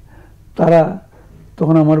আর কি, তারা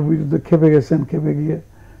তখন আমার বিরুদ্ধে খেপে গেছেন, খেপে গিয়ে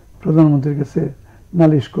প্রধানমন্ত্রীর কাছে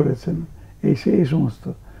নালিশ করেছেন, এই সমস্ত।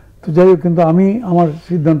 তো যাই হোক, কিন্তু আমি আমার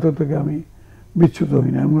সিদ্ধান্ত থেকে আমি বিচ্যুত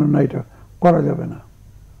হই না, আমি না এটা করা যাবে না।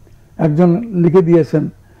 একজন লিখে দিয়েছেন,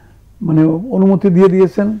 মানে অনুমতি দিয়ে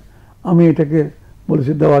দিয়েছেন, আমি এটাকে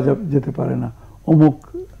বলেছি দেওয়া যেতে পারে না, অমুক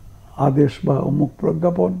আদেশ বা অমুক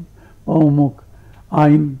প্রজ্ঞাপন বা অমুক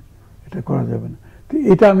আইন, এটা করা যাবে না। তো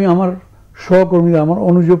এটা আমি আমার সহকর্মীদের, আমার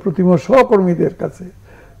অনুজ প্রতিম সহকর্মীদের কাছে,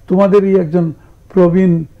 তোমাদেরই একজন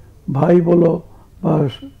প্রবীণ ভাই বলো বা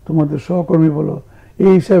তোমাদের সহকর্মী বলো,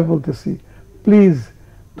 এই হিসাবে বলতেছি, প্লিজ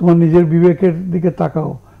তোমার নিজের বিবেকের দিকে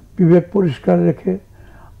তাকাও, বিবেক পরিষ্কার রেখে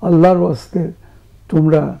আল্লাহর ওয়াস্তে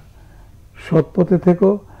তোমরা সৎ পথে থেকো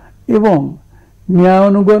এবং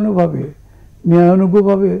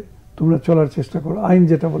ন্যায়ানুগভাবে তোমরা চলার চেষ্টা করো, আইন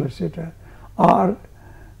যেটা বলে সেটা। আর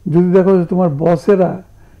যদি দেখো যে তোমার বসেরা,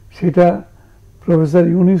 সেটা প্রফেসর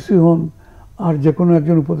ইউনিসি হন আর যে কোনো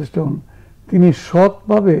একজন উপদেষ্টা হন, তিনি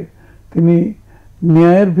সৎভাবে, তিনি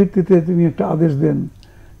ন্যায়ের ভিত্তিতে তিনি একটা আদেশ দেন,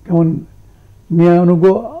 কেমন ন্যায়ানুগ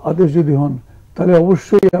আদেশ যদি হন, তাহলে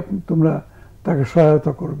অবশ্যই তোমরা তাকে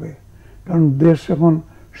সহায়তা করবে, কারণ দেশ এখন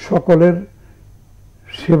সকলের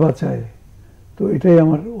সেবা চায়। তো এটাই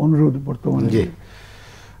আমার অনুরোধ বর্তমানে।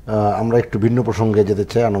 আমরা একটু ভিন্ন প্রসঙ্গে যেতে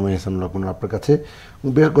চাই আনময় হাসানুল্লাহ আপনার কাছে।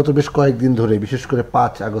 গত বেশ কয়েকদিন ধরে, বিশেষ করে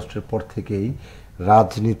 5 আগস্টের পর থেকেই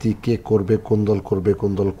রাজনীতি কে করবে, কোন দল করবে,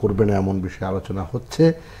 কোন দল করবে না, এমন বিষয়ে আলোচনা হচ্ছে।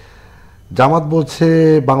 জামাত বলছে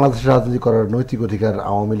বাংলাদেশের রাজনীতি করার নৈতিক অধিকার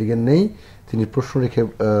আওয়ামী লীগের নেই। তিনি প্রশ্ন রেখে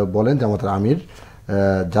বলেন, জামাতের আমির,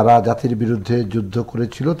 যারা জাতির বিরুদ্ধে যুদ্ধ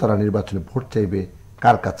করেছিল তারা নির্বাচনে ভোট চাইবে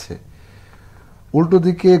কার কাছে? উল্টো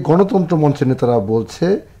দিকে গণতন্ত্র মঞ্চের নেতারা বলছে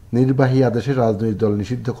নির্বাহী আদেশে রাজনৈতিক দল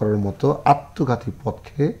নিষিদ্ধ করার মতো আত্মঘাতী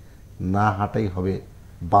পথে না হাঁটাই হবে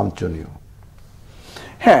বাঞ্ছনীয়।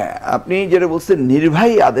 হ্যাঁ, আপনি যেটা বলছেন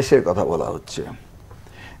নির্বাহী আদেশের কথা বলা হচ্ছে,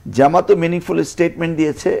 জামাতও মিনিংফুল স্টেটমেন্ট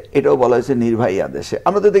দিয়েছে, এটাও বলা হয়েছে নির্বাহী আদেশে।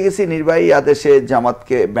 আমরা তো দেখেছি নির্বাহী আদেশে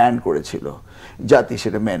জামাতকে ব্যান করেছিল, জাতি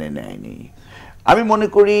সেটা মেনে নেয়নি। আমি মনে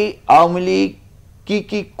করি আওয়ামী লীগ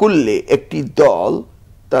কি করলে একটি দল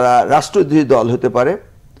তারা রাষ্ট্রদ্রোহী দল হতে পারে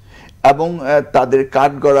এবং তাদের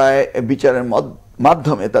কাঠগড়ায় বিচারের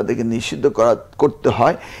মাধ্যমে তাদেরকে নিষিদ্ধ করতে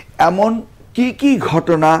হয়, এমন কি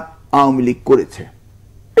ঘটনা আওয়ামী লীগ করেছে,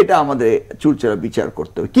 এটা আমাদের চুরচেরা বিচার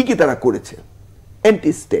করতে হবে। কি তারা করেছে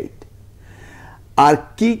অ্যান্টি স্টেট, আর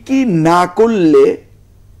কি না করলে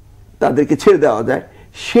তাদেরকে ছেড়ে দেওয়া যায়,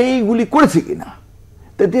 সেইগুলি করেছে কিনা,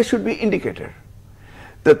 দেয়ার শুড বি ইন্ডিকেটর।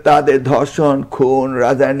 তো তাদের ধর্ষণ, খুন,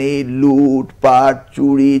 রাজানি, লুট পাট,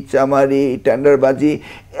 চুরি চামারি, টেন্ডারবাজি,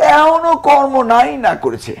 এমনও কর্ম না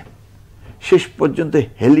করেছে, শেষ পর্যন্ত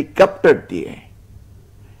হেলিকপ্টার দিয়ে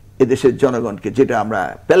এদেশের জনগণকে, যেটা আমরা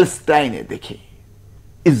প্যালেস্টাইনে দেখি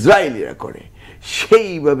ইসরায়েলিরা করে,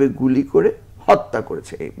 সেইভাবে গুলি করে হত্যা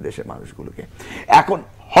করেছে এই দেশের মানুষগুলোকে। এখন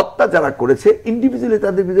হত্যা যারা করেছে ইন্ডিভিজুয়ালি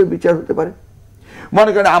তাদের বিরুদ্ধে বিচার হতে পারে।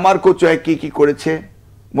 মনে করেন আমার কোচয় কি করেছে,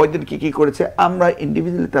 মহিউদ্দিন কি করেছে, আমরা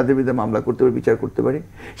ইন্ডিভিজুয়ালি তাদের বিরুদ্ধে মামলা করতে পারি, বিচার করতে পারি।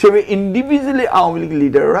 সেভাবে ইন্ডিভিজুয়ালি আওয়ামী লীগ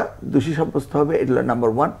লিডাররা দোষী সাব্যস্ত হবে, এটা নাম্বার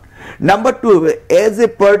 1। নাম্বার 2 হবে as a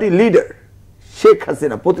party leader Sheikh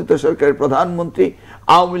Hasina পতিত সরকারের প্রধানমন্ত্রী,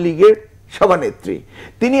 আওয়ামী লীগের সভানেত্রী,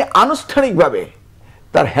 তিনি আনুষ্ঠানিকভাবে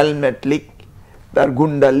তার হেলমেট লীগ, তার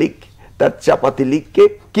গুন্ডা লীগ, তার চাপাতি লীগকে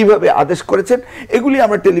কিভাবে আদেশ করেছেন, এগুলি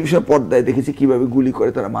আমরা টেলিভিশন পর্দায় দেখেছি, কিভাবে গুলি করে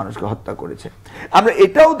তারা মানুষকে হত্যা করেছে। আমরা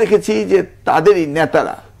এটাও দেখেছি যে তাদেরই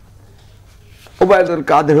নেতারা, ওবায়দুল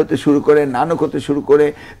কাদের হতে শুরু করে, নানক হতে শুরু করে,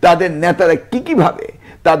 তাদের নেতারা কিভাবে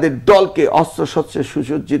তাদের দলকে অস্ত্র শস্ত্রে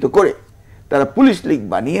সুসজ্জিত করে তারা পুলিশ লীগ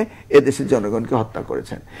বানিয়ে এদেশের জনগণকে হত্যা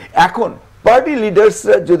করেছেন। এখন পার্টি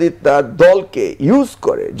লিডার্সরা যদি তার দলকে ইউজ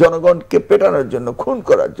করে জনগণকে পেটানোর জন্য, খুন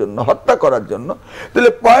করার জন্য, হত্যা করার জন্য,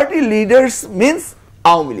 তাহলে party leaders means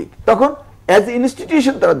Awami League, তখন অ্যাজ এ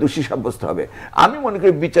ইনস্টিটিউশন তারা দোষী সাব্যস্ত হবে। আমি মনে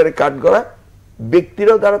করি বিচারে কাঠগড়ায়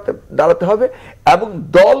ব্যক্তিরাও দাঁড়াতে হবে এবং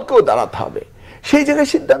দলকেও দাঁড়াতে হবে। সেই জায়গায়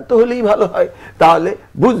সিদ্ধান্ত হলেই ভালো হয়, তাহলে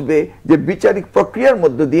বুঝবে যে বিচারিক প্রক্রিয়ার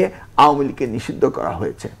মধ্য দিয়ে আওয়ামী লীগকে নিষিদ্ধ করা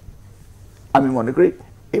হয়েছে। আমি মনে করি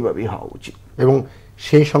এভাবেই হওয়া উচিত। এবং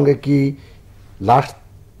সেই সঙ্গে কি লাস্ট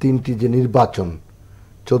তিনটি যে নির্বাচন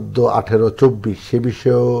 14, 18, 24 সে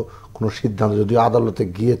বিষয়েও কোনো সিদ্ধান্ত, যদিও আদালতে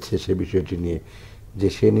গিয়েছে সে বিষয়টি নিয়ে, যে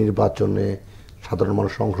সে নির্বাচনে সাধারণ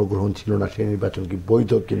মানুষ অংশগ্রহণ ছিল না, সেই নির্বাচন কি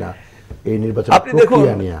বৈধ কিনা, এই নির্বাচন আপনি দেখুন,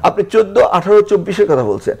 আপনি 14, 18, 24 কথা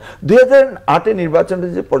বলছেন। 2008 নির্বাচনটা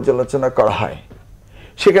যে পর্যালোচনা করা হয়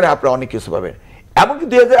সেখানে আপনারা অনেক কিছু পাবেন। এমনকি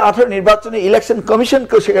 2018 নির্বাচনে ইলেকশন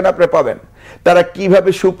কমিশনকেও সেখানে আপনি পাবেন তারা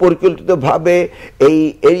কিভাবে সুপরিকল্পিতভাবে এই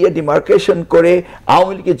এরিয়া ডিমার্কেশন করে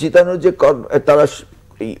আওয়ামী লীগকে জিতানোর যে তারা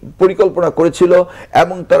পরিকল্পনা করেছিল,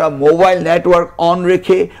 এবং তারা মোবাইল নেটওয়ার্ক অন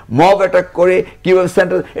রেখে মব অ্যাটাক করে কিভাবে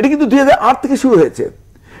সেন্টার, এটা কিন্তু 2008 থেকে শুরু হয়েছে।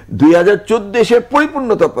 2014 এসে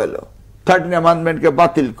পরিপূর্ণতা পেল 13 অ্যামেন্ডমেন্টকে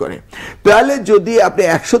বাতিল করে। তাহলে যদি আপনি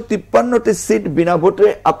 153টি সিট বিনা ভোটে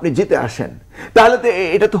আপনি জিতে আসেন, তাহলে তো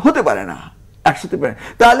এটা তো হতে পারে না 153,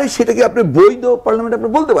 তাহলে সেটাকে আপনি বৈধ পার্লামেন্ট আপনি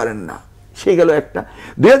বলতে পারেন না। সেই গেল একটা।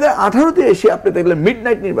 2018-তে এসে আপনি দেখলেন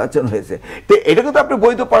মিডনাইট নির্বাচন হয়েছে, তো এটাকে তো আপনি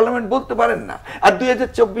বৈধ পার্লামেন্ট বলতে পারেন না। আর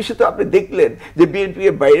 2024-এ তো আপনি দেখলেন যে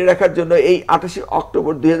বিএনপিকে বাইরে রাখার জন্য এই 28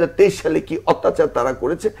 অক্টোবর 2023 সালে কি অত্যাচার তারা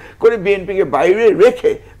করেছে, করে বিএনপিকে বাইরে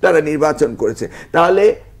রেখে তারা নির্বাচন করেছে। তাহলে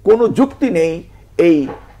কোনো যুক্তি নেই এই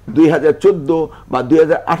 2014 বা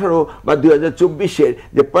 2018 বা 2024-এর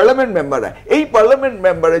যে পার্লামেন্ট মেম্বাররা, এই পার্লামেন্ট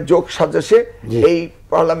মেম্বারের যোগ সাজসে এই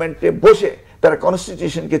পার্লামেন্টে বসে তারা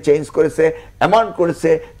কনস্টিটিউশনকে চেঞ্জ করেছে, অ্যামেন্ড করেছে,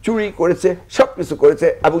 চুরি করেছে, সবকিছু করেছে,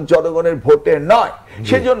 এবং জনগণের ভোটে নয়।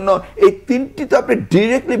 সেজন্য এই তিনটি তো আপনি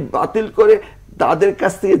ডিরেক্টলি বাতিল করে তাদের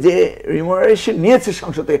কাছ থেকে যে রিমুনারেশন নিয়েছে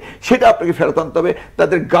সংসদে সেটা আপনাকে ফেরত আনতে হবে,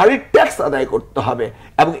 তাদের গাড়ির ট্যাক্স আদায় করতে হবে,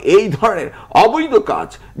 এবং এই ধরনের অবৈধ কাজ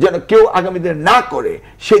যেন কেউ আগামী দিনে না করে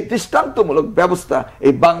সেই দৃষ্টান্তমূলক ব্যবস্থা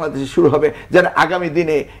এই বাংলাদেশে শুরু হবে, যেন আগামী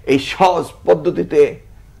দিনে এই সহজ পদ্ধতিতে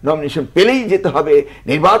নমিনেশন পেলেই যেতে হবে,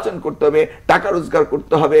 নির্বাচন করতে হবে, টাকা রোজগার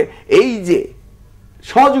করতে হবে, এই যে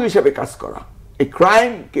সহযোগী হিসাবে কাজ করা, এই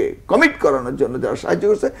ক্রাইমকে কমিট করানোর জন্য যারা সাহায্য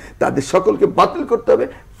করছে তাদের সকলকে বাতিল করতে হবে,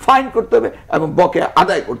 ফাইন করতে হবে এবং বকেয়া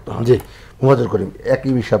আদায় করতে হবে। জি মুফাজ্জল করিম,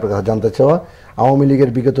 একই বিষয়ে আপনার কাছে জানতে চাওয়া, আওয়ামী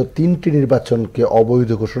লীগের বিগত 3টি নির্বাচনকে অবৈধ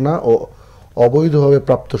ঘোষণা ও অবৈধভাবে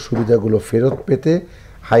প্রাপ্ত সুবিধাগুলো ফেরত পেতে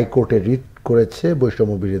হাইকোর্টে রিট করেছে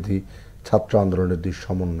বৈষম্য বিরোধী ছাত্র আন্দোলনের 2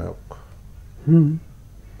 সমন্বয়ক।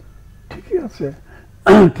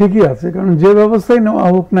 ঠিকই আছে, কারণ যে ব্যবস্থাই নেওয়া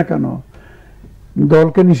হোক না কেন,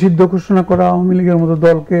 দলকে নিষিদ্ধ ঘোষণা করা, আওয়ামী লীগের মতো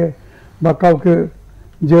দলকে বা কাউকে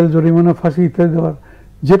জেল, জরিমানা, ফাঁসি ইত্যাদি দেওয়ার,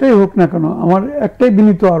 যেটাই হোক না কেন, আমার একটাই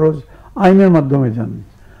বিনীত আরজ, আইনের মাধ্যমে যান,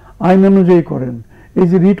 আইন অনুযায়ী করেন। এই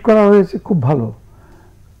যে রিট করা হয়েছে খুব ভালো,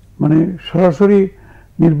 মানে সরাসরি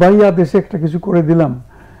নির্বাহী আদেশে একটা কিছু করে দিলাম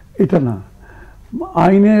এটা না,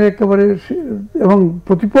 আইনের একেবারে, এবং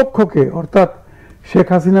প্রতিপক্ষকে অর্থাৎ শেখ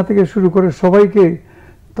হাসিনা থেকে শুরু করে সবাইকে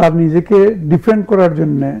তার নিজেকে ডিফেন্ড করার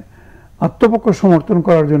জন্যে, আত্মপক্ষ সমর্থন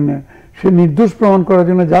করার জন্য, সে নির্দোষ প্রমাণ করার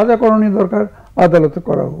জন্য যা যা করণীয় দরকার আদালতে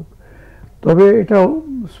করা হোক। তবে এটা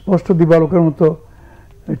স্পষ্ট দিবালোকের মতো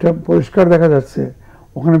এটা পরিষ্কার দেখা যাচ্ছে,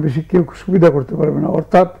 ওখানে বেশি কেউ সুবিধা করতে পারবে না,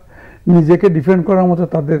 অর্থাৎ নিজেকে ডিফেন্ড করার মতো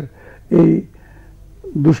তাদের এই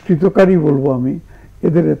দুষ্কৃতকারী বলবো আমি,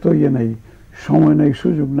 এদের এত নাই, সময় নাই,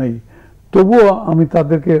 সুযোগ নাই। তবুও আমি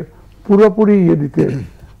তাদেরকে পুরোপুরি দিতে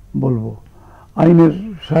বলবো, আইনের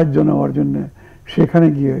সাহায্য নেওয়ার জন্য সেখানে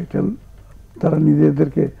গিয়ে এটা তারা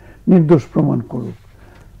নিজেদেরকে নির্দোষ প্রমাণ করুক।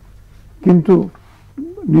 কিন্তু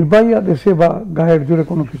নির্বাহী আদেশে বা গায়ের জোরে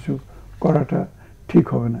কোনো কিছু করাটা ঠিক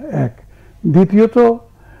হবে না, এক। দ্বিতীয়ত,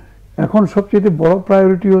 এখন সবচেয়ে বড়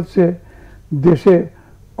প্রায়োরিটি হচ্ছে দেশে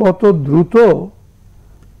কত দ্রুত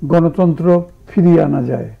গণতন্ত্র ফিরিয়ে আনা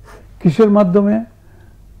যায়। কিসের মাধ্যমে?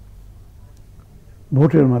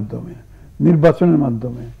 ভোটের মাধ্যমে, নির্বাচনের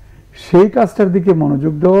মাধ্যমে। সেই কাজটার দিকে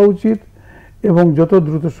মনোযোগ দেওয়া উচিত, এবং যত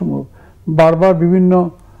দ্রুত সম্ভব। বারবার বিভিন্ন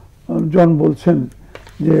জন বলছেন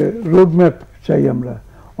যে রোডম্যাপ চাই আমরা,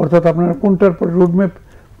 অর্থাৎ আপনারা কোনটার পরে রোডম্যাপ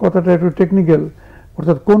কথাটা একটু টেকনিক্যাল,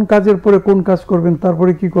 অর্থাৎ কোন কাজের পরে কোন কাজ করবেন,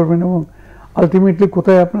 তারপরে কি করবেন এবং আলটিমেটলি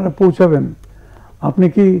কোথায় আপনারা পৌঁছাবেন। আপনি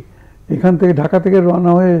কি এখান থেকে ঢাকা থেকে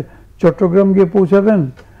রওনা হয়ে চট্টগ্রাম গিয়ে পৌঁছাবেন,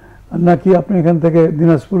 নাকি আপনি এখান থেকে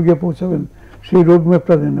দিনাজপুর গিয়ে পৌঁছাবেন, সেই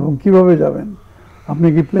রোডম্যাপটা দেন এবং কিভাবে যাবেন। আপনি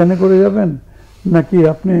কি প্ল্যানে করে যাবেন, নাকি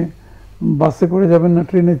আপনি বাসে করে যাবেন, না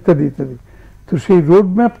ট্রেনে, ইত্যাদি ইত্যাদি। তো সেই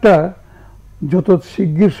রোডম্যাপটা যত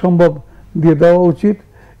শিগগির সম্ভব দিয়ে দেওয়া উচিত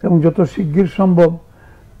এবং যত শিগগির সম্ভব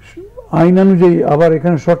আইন অনুযায়ী, আবার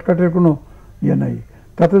এখানে শর্টকাটের কোনো ইয়ে নাই।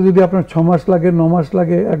 তাতে যদি আপনার 6 মাস লাগে, 9 মাস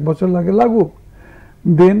লাগে, 1 বছর লাগে, লাগুক,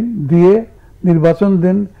 দেন, দিয়ে নির্বাচন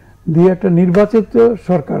দেন, দিয়ে একটা নির্বাচিত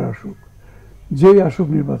সরকার আসুক, যেই আসুক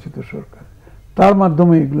নির্বাচিত সরকার, তার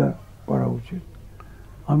মাধ্যমে এগুলা করা উচিত।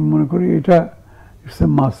 আমি মনে করি এটা ইটস এ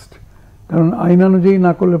মাস্ট, কারণ আইন অনুযায়ী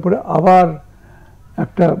না করলে পরে আবার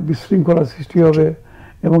একটা বিশৃঙ্খলা সৃষ্টি হবে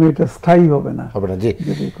এবং এটা স্থায়ী হবে না। জি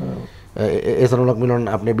এহসানুল মিলন,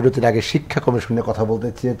 আপনি বিরতির আগে শিক্ষা কমিশন নিয়ে কথা বলতে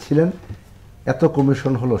চেয়েছিলেন। এত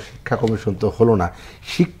কমিশন হলো, শিক্ষা কমিশন তো হলো না।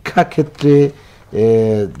 শিক্ষা ক্ষেত্রে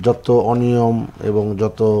যত অনিয়ম এবং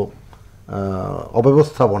যত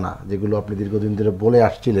অব্যবস্থাপনা যেগুলো আপনি দীর্ঘদিন ধরে বলে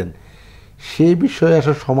আসছিলেন, সেই বিষয়ে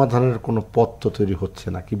আসলে সমাধানের কোনো পথ তো তৈরি হচ্ছে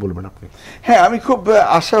না, কি বলবেন আপনি? হ্যাঁ, আমি খুব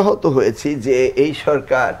আশাহত হয়েছি যে এই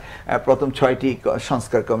সরকার প্রথম 6টি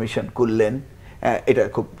সংস্কার কমিশন করলেন, এটা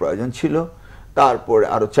খুব প্রয়োজন ছিল। তারপর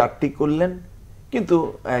আরো 4টি করলেন, কিন্তু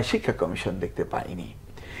শিক্ষা কমিশন দেখতে পাইনি।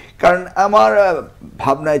 কারণ আমার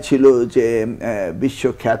ভাবনায় ছিল যে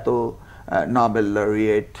বিশ্বখ্যাত নোবেল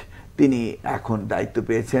লরিয়েট তিনি এখন দায়িত্ব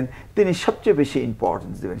পেয়েছেন, তিনি সবচেয়ে বেশি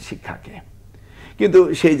ইম্পর্টেন্স দেবেন শিক্ষাকে। কিন্তু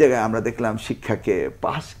সেই জায়গায় আমরা দেখলাম শিক্ষাকে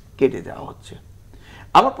পাশ কেটে দেওয়া হচ্ছে।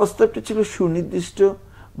 আমার প্রস্তাবটা ছিল সুনির্দিষ্ট,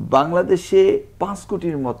 বাংলাদেশে 5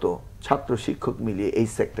 কোটির মতো ছাত্র শিক্ষক মিলিয়ে এই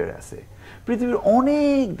সেক্টরে আছে। পৃথিবীর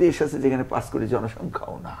অনেক দেশ আছে যেখানে 5 কোটি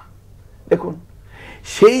জনসংখ্যাও না। দেখুন,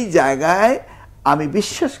 সেই জায়গায় আমি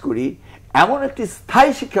বিশ্বাস করি এমন একটি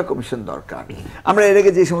স্থায়ী শিক্ষা কমিশন দরকার। আমরা এর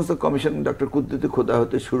আগে যে সমস্ত কমিশন ডক্টর কুদ্দুতি খোদা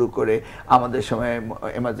হতে শুরু করে আমাদের সময়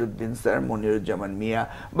এমাজউদ্দিন স্যার, মনিরুজ্জামান মিয়া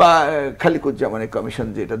বা খালিকুজ্জামানের কমিশন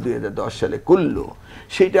যেটা 2010 সালে করলো,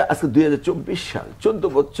 সেটা আজকে 2024 সাল, 14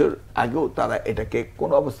 বছর আগেও তারা এটাকে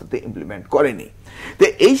কোনো অবস্থাতে ইমপ্লিমেন্ট করেনি। তো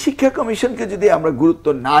এই শিক্ষা কমিশনকে যদি আমরা গুরুত্ব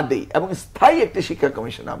না দিই এবং স্থায়ী একটি শিক্ষা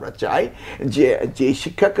কমিশন আমরা চাই, যে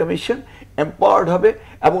শিক্ষা কমিশন এম্পাওয়ার্ড হবে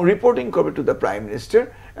এবং রিপোর্টিং করবে to the prime minister,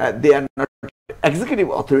 they are not executive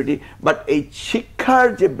authority, but এই শিক্ষার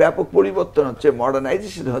যে ব্যাপক পরিবর্তন হচ্ছে,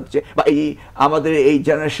 মডার্নাইজেশন হচ্ছে, বা এই আমাদের এই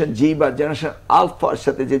জেনারেশন জি বা জেনারেশন আলফার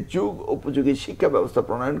সাথে যে যুগ উপযোগী শিক্ষা ব্যবস্থা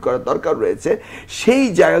প্রণয়ন করার দরকার রয়েছে, সেই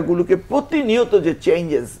জায়গাগুলোকে প্রতিনিয়ত যে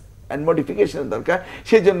চেঞ্জেস অ্যান্ড মডিফিকেশন দরকার,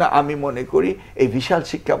 সেই জন্য আমি মনে করি এই বিশাল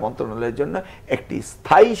শিক্ষা মন্ত্রণালয়ের জন্য একটি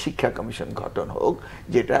স্থায়ী শিক্ষা কমিশন গঠন হোক,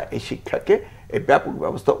 যেটা এই শিক্ষাকে এই ব্যাপক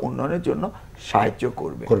ব্যবস্থা উন্নয়নের জন্য সাহায্য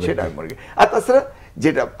করবে, সেটা আমি মনে করি। আর তাছাড়া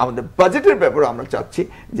যেটা আমাদের বাজেটের ব্যাপারে আমরা চাচ্ছি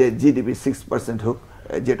যে জিডিপি 6% হোক,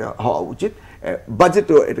 যেটা হওয়া উচিত,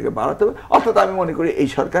 বাজেটও এটাকে বাড়াতে হবে। অর্থাৎ আমি মনে করি এই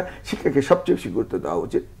সরকার শিক্ষাকে সবচেয়ে বেশি গুরুত্ব দেওয়া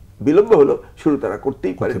উচিত। বিলম্ব হলো, শুরু তারা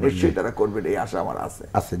করতেই পারে, নিশ্চয়ই তারা করবেন, এই আশা আমার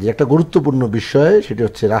আছে। যে একটা গুরুত্বপূর্ণ বিষয়, সেটা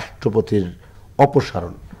হচ্ছে রাষ্ট্রপতির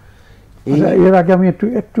অপসারণ। এর আগে আমি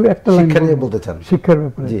একটু একটা লাইন বলতে চান শিক্ষার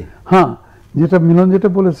ব্যাপারে। হ্যাঁ, যেটা মিলন যেটা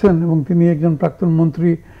বলেছেন, এবং তিনি একজন প্রাক্তন মন্ত্রী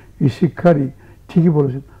এই শিক্ষারই, ঠিকই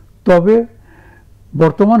বলেছেন। তবে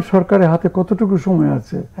বর্তমান সরকারের হাতে কতটুকু সময়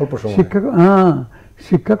আছে?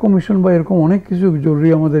 শিক্ষা কমিশন বা এরকম অনেক কিছু জরুরি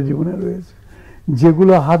আমাদের জীবনে রয়েছে,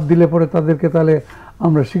 যেগুলো হাত দিলে পরে তাদেরকে তাহলে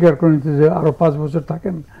আমরা স্বীকার করে নিতে যে আরো 5 বছর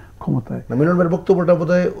থাকেন ক্ষমতায়। মিলন ভাইয়ের বক্তব্যটা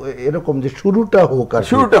বোধহয় এরকম যে শুরুটা হোক, আর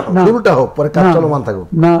শুরুটা হোক, পরে কাজ চলমান থাকুক।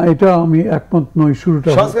 না, এটা আমি একমত নই। শুরুটা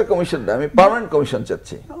সংস্কার কমিশনটা আমি পার্মানেন্ট কমিশন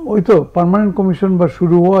চাচ্ছি। ওই তো পার্মানেন্ট কমিশন বা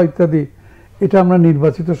শুরু হওয়া ইত্যাদি, এটা আমরা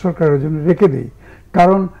নির্বাচিত সরকারের জন্য রেখে দেই।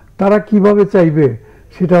 কারণ তারা কিভাবে চাইবে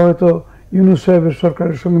সেটা হয়তো ইউনূস সাহেবের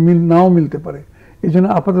সরকারের সঙ্গে নাও মিলতে পারে। এই জন্য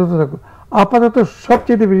আপাতত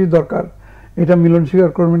সবচেয়ে বেশি দরকার, এটা মিলন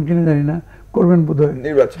স্বীকার করবেন কিনা জানি না, করবেন বোধহয়,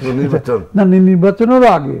 নির্বাচনেরও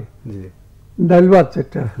আগে ডাইল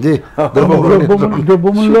বাচ্চা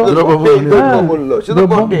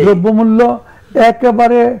দ্রব্যমূল্য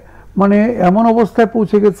একেবারে মানে এমন অবস্থায়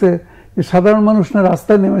পৌঁছে গেছে যে সাধারণ মানুষ না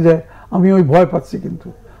রাস্তায় নেমে যায়। আমি ওই ভয় পাচ্ছি, কিন্তু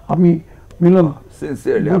আমি মিলন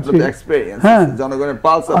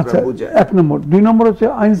এক নম্বর। 2 নম্বর হচ্ছে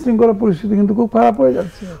আইন শৃঙ্খলা পরিস্থিতি কিন্তু খুব খারাপ হয়ে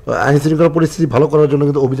যাচ্ছে। আইন শৃঙ্খলা পরিস্থিতি ভালো করার জন্য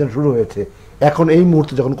কিন্তু অভিযান শুরু হয়েছে। এখন এই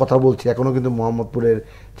মুহূর্তে যখন কথা বলছি, এখনো কিন্তু মোহাম্মদপুরের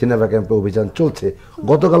চিনাবা ক্যাম্পে অভিযান চলছে।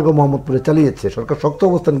 গতকালকে মোহাম্মদপুরে চালিয়েছে সরকার, শক্ত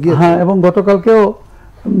অবস্থান গিয়ে। হ্যাঁ, এবং গতকালকেও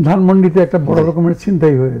ধানমন্ডিতে একটা বড় রকমের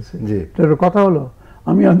ছিনতাই হয়েছে। এটার কথা হলো,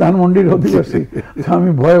 আমি ধানমন্ডির অধিবাসী, আমি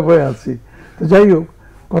ভয়ে ভয়ে আছি। তো যাই হোক,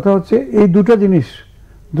 কথা হচ্ছে এই দুটা জিনিস,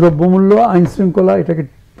 দ্রব্যমূল্য, আইন শৃঙ্খলা, এটাকে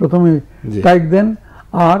প্রথমে টাইট দেন।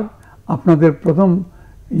 আর আপনাদের প্রথম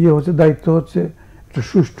হচ্ছে দায়িত্ব হচ্ছে একটা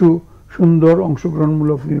সুষ্ঠু, সুন্দর,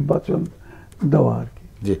 অংশগ্রহণমূলক নির্বাচন দেওয়া আর কি।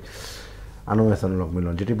 জি, আনুমেসানুলক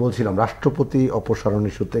মিলন, যেটি বলছিলাম, রাষ্ট্রপতি অপসারণ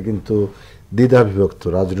ইস্যুতে কিন্তু দ্বিধা বিভক্ত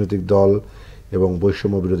রাজনৈতিক দল এবং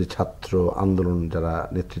বৈষম্য বিরোধী ছাত্র আন্দোলন যারা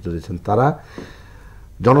নেতৃত্ব দিচ্ছেন, তারা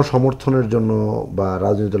জনসমর্থনের জন্য বা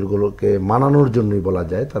রাজনৈতিক দলগুলোকে মানানোর জন্যই বলা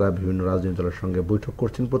যায়, তারা বিভিন্ন রাজনৈতিক দলের সঙ্গে বৈঠক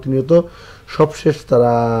করছেন প্রতিনিয়ত। সবশেষ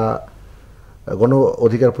তারা গণ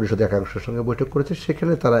অধিকার পরিষদের একাংশের সঙ্গে বৈঠক করেছে।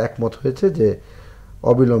 সেখানে তারা একমত হয়েছে যে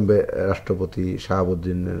অবিলম্বে রাষ্ট্রপতি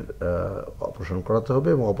শাহাবুদ্দিনের অপসারণ করাতে হবে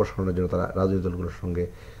এবং অপসারণের জন্য তারা রাজনৈতিক দলগুলোর সঙ্গে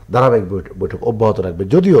ধারাবাহিক বৈঠক অব্যাহত রাখবে।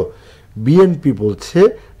 যদিও বিএনপি বলছে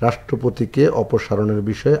রাষ্ট্রপতিকে অপসারণের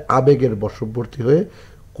বিষয়ে আবেগের বশবর্তী হয়ে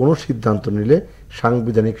কোনো সিদ্ধান্ত নিলে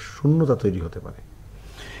সাংবিধানিক শূন্যতা তৈরি হতে পারে।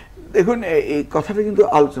 দেখুন, এই কথাটা কিন্তু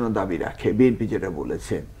আলোচনার দাবি রাখে। বিএনপি যেটা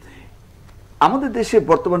বলেছে, আমাদের দেশে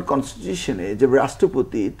বর্তমান কনস্টিটিউশনে যে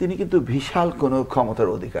রাষ্ট্রপতি, তিনি কিন্তু বিশাল কোনো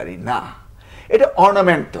ক্ষমতার অধিকারী না, এটা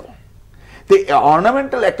অর্নামেন্টাল। তো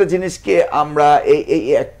অর্নামেন্টাল একটা জিনিসকে আমরা এই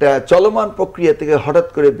একটা চলমান প্রক্রিয়া থেকে হঠাৎ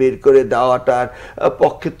করে বের করে দেওয়াটার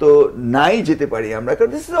পক্ষে তো নাই যেতে পারি আমরা,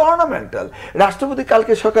 কারণ দিস ইজ অর্নামেন্টাল। রাষ্ট্রপতি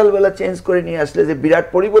কালকে সকালবেলা চেঞ্জ করে নিয়ে আসলে যে বিরাট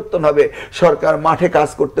পরিবর্তন হবে, সরকার মাঠে কাজ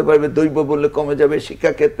করতে পারবে, দৈব বললে কমে যাবে,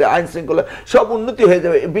 শিক্ষাক্ষেত্রে আইন শৃঙ্খলা সব উন্নতি হয়ে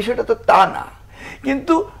যাবে, বিষয়টা তো তা না।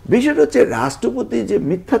 কিন্তু বিষয়টা হচ্ছে, রাষ্ট্রপতি যে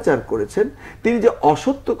মিথ্যাচার করেছেন, তিনি যে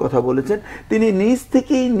অসত্য কথা বলেছেন, তিনি নিজ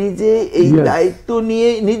থেকেই নিজে এই দায়িত্ব নিয়ে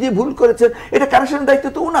নিজে ভুল করেছেন, এটা কারেকশনের দায়িত্ব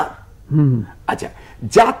তো ওনার। আচ্ছা,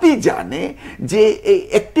 জাতি জানে যে এই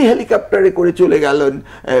একটি হেলিকপ্টারে করে চলে গেলেন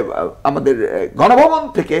আমাদের গণভবন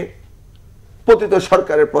থেকে পতিত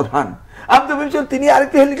সরকারের প্রধান, আমি তো ভেবেছিলাম তিনি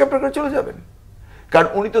আরেকটি হেলিকপ্টার করে চলে যাবেন, কারণ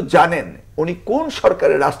উনি তো জানেন উনি কোন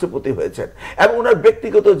সরকারের রাষ্ট্রপতি হয়েছেন এবং ওনার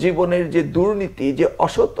ব্যক্তিগত জীবনের যে দুর্নীতি, যে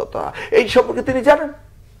অসত্যতা, এই সম্পর্কে তিনি জানেন।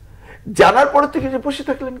 জানার পরে থেকে যে বসে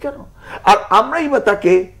থাকলেন কেন? আর আমরাই বা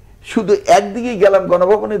তাকে শুধু একদিকে গেলাম,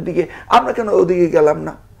 গণভবনের দিকে, আমরা কেন ওদিকে গেলাম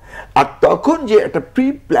না? আর তখন যে একটা প্রি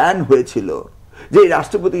প্ল্যান হয়েছিল যে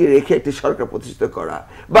রাষ্ট্রপতিকে রেখে একটি সরকার প্রতিষ্ঠিত করা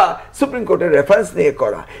বা সুপ্রিম কোর্টের রেফারেন্স নিয়ে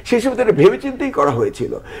করা, সেই সময় এটা ভেবেচিন্তেই করা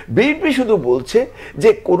হয়েছিল। বিএনপি শুধু বলছে যে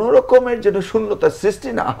কোনো রকমের যেন শূন্যতার সৃষ্টি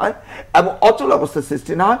না হয় এবং অচল অবস্থার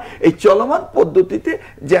সৃষ্টি না হয়, এই চলমান পদ্ধতিতে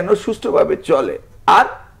যেন সুষ্ঠুভাবে চলে। আর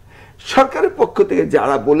সরকারের পক্ষ থেকে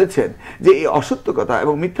যারা বলেছেন যে এই অসত্য কথা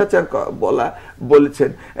এবং মিথ্যাচার বলেছেন,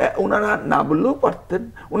 ওনারা না বললেও পারতেন,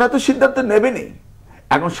 ওনারা তো সিদ্ধান্ত নেবেনই।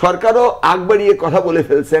 এখন সরকারও আগ বাড়িয়ে কথা বলে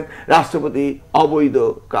ফেলছেন, রাষ্ট্রপতি অবৈধ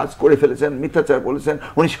কাজ করে ফেলেছেন, মিথ্যাচার বলেছেন,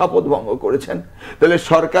 উনি শপথ ভঙ্গ করেছেন। তাহলে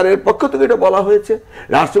সরকারের পক্ষ থেকে এটা বলা হয়েছে,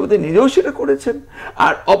 রাষ্ট্রপতি নিজেও সেটা করেছেন।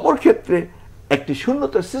 আর অপর ক্ষেত্রে একটি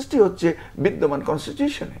শূন্যতার সৃষ্টি হচ্ছে বিদ্যমান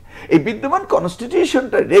কনস্টিটিউশনে। এই বিদ্যমান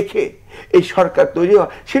কনস্টিটিউশনটা রেখে এই সরকার তৈরি হওয়া,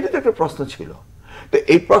 সেটা তো একটা প্রশ্ন ছিল। তো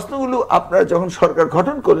এই প্রশ্নগুলো আপনারা যখন সরকার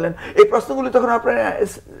গঠন করলেন, এই প্রশ্নগুলো তখন আপনারা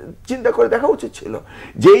চিন্তা করে দেখা উচিত ছিল।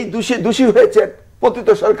 যেই দোষী হয়েছে পতিত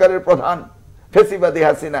সরকারের প্রধান ফেসিবাদী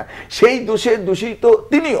হাসিনা, সেই দোষী তো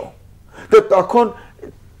তিনিও। তো তখন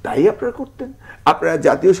তাই আপনারা করতেন, আপনারা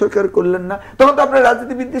জাতীয় সরকার করলেন না। তখন তো আপনারা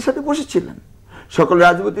রাজনীতিবিদদের সাথে বসেছিলেন, সকল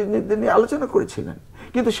রাজনীতিবিদদের নিয়ে আলোচনা করেছিলেন,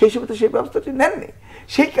 কিন্তু সেই সময় তো সেই ব্যবস্থাটি নেননি।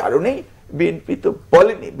 সেই কারণেই বিএনপি তো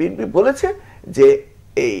বলেনি, বিএনপি বলেছে যে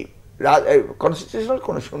এই কনস্টিটিউশনাল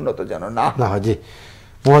কোনো শূন্যতা যেন না হয়। জি,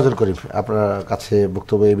 মোহাজ্জেল করিম, আপনার কাছে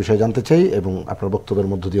বক্তব্য এই বিষয়ে জানতে চাই এবং আপনার বক্তব্যের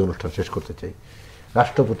মধ্য দিয়ে অনুষ্ঠান শেষ করতে চাই।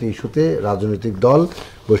 রাষ্ট্রপতি ইস্যুতে রাজনৈতিক দল,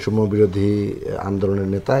 বৈষম্য বিরোধী আন্দোলনের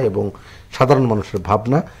নেতা এবং সাধারণ মানুষের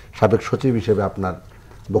ভাবনা, সাবেক সচিব হিসেবে আপনার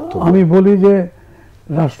বক্তব্য। আমি বলি যে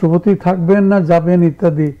রাষ্ট্রপতি থাকবেন না যাবেন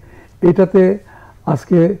ইত্যাদি, এটাতে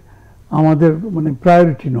আজকে আমাদের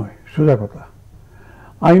প্রায়োরিটি নয়, সোজা কথা।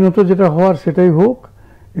 আইনত যেটা হওয়ার সেটাই হোক,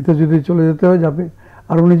 এতে যদি চলে যেতে হয় যাবে।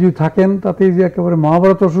 আর উনি যদি থাকেন তাতেই যে একেবারে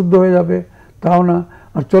মহাভারত অশুদ্ধ হয়ে যাবে তাও না,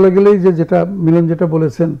 আর চলে গেলেই যে যেটা মিলন যেটা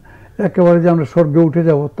বলেছেন একেবারে যে আমরা স্বর্গে উঠে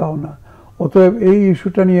যাব তাও না। অতএব এই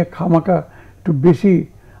ইস্যুটা নিয়ে খামাকা একটু বেশি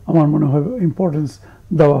আমার মনে হয় ইম্পর্টেন্স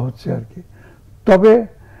দেওয়া হচ্ছে আর কি। তবে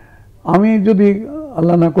আমি যদি,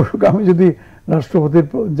 আল্লাহ না করুক, আমি যদি রাষ্ট্রপতির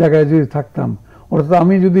জায়গায় যদি থাকতাম, অর্থাৎ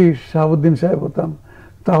আমি যদি শাহাবুদ্দিন সাহেব হতাম,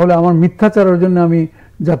 তাহলে আমার মিথ্যাচারের জন্য আমি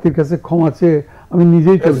জাতির কাছে ক্ষমা চেয়ে আমি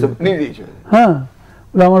নিজেই চলে যেতাম। হ্যাঁ,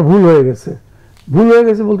 আমার ভুল হয়ে গেছে। ভুল হয়ে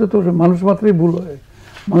গেছে বলতে তো মানুষ মাত্রই ভুল হয়,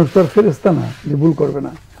 মানুষ তো আর ফেরেশতা না যে ভুল করবে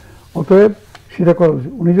না। অতএব সেটা করা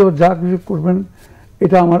উচিত। উনি যে যা কিছু করবেন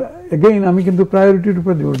এটা আমার, এগেইন আমি কিন্তু প্রায়োরিটির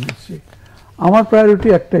উপরে জোর দিচ্ছি। আমার প্রায়োরিটি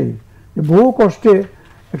একটাই, যে বহু কষ্টে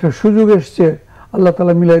একটা সুযোগ এসছে, আল্লাহ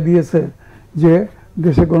তাআলা মিলাই দিয়েছে যে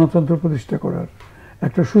দেশে গণতন্ত্র প্রতিষ্ঠা করার।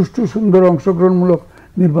 একটা সুষ্ঠু সুন্দর অংশগ্রহণমূলক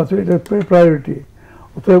নির্বাচন, এটা প্রায়োরিটি।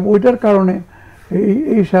 অতএব ওইটার কারণে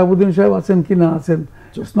এই শাহাবুদ্দিন সাহেব আছেন কি না আছেন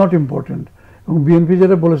ইটস নট ইম্পর্টেন্ট। এবং বিএনপি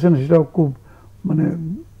যেটা বলেছেন সেটাও খুব মানে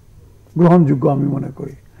গ্রহণযোগ্য আমি মনে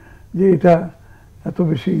করি, যে এটা এত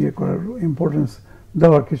বেশি ইয়ে করার ইম্পর্টেন্স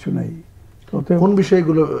দেওয়ার কিছু নাই। কোন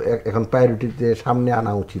বিষয়গুলো এখন প্রায়োরিটিতে সামনে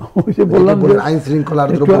আনা উচিত? ওই যে বললাম আইন শৃঙ্খলা,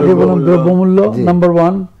 দ্রব্যমূল্য নাম্বার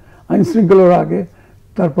 1, আইন শৃঙ্খলার আগে,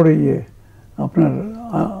 তারপরে আপনার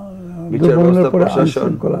দ্রব্যমূল্যের পরে আইন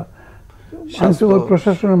শৃঙ্খলা,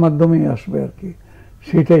 প্রশাসনের মাধ্যমেই আসবে আর কি,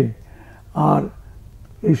 সেটাই। আর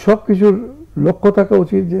এই সব কিছুর লক্ষ্য থাকা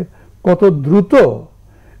উচিত যে কত দ্রুত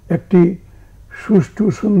একটি সুষ্ঠু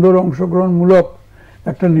সুন্দর অংশগ্রহণমূলক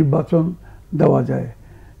একটা নির্বাচন দেওয়া যায়,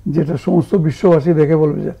 যেটা সমস্ত বিশ্ববাসী দেখে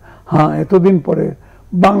বলবে যে হ্যাঁ এতদিন পরে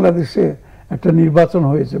বাংলাদেশে একটা নির্বাচন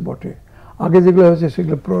হয়েছে বটে। আগে যেগুলো হয়েছে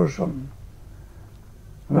সেগুলো প্রহসন,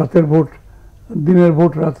 রাতের ভোট দিনের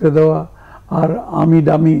ভোট রাত্রে দেওয়া, আর আমি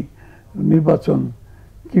দামি নির্বাচন।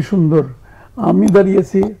 কি সুন্দর, আমি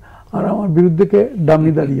দাঁড়িয়েছি আর আমার বিরুদ্ধে কে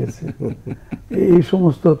দামি দাঁড়িয়েছে। এই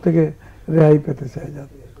সমস্ত থেকে রেহাই পেতে চাই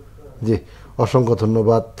যাতে। জি, অসংখ্য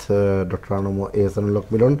ধন্যবাদ ডক্টর আনম এহসানুল হক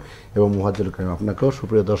মিলন এবং মুফাজ্জল করিম আপনাকেও।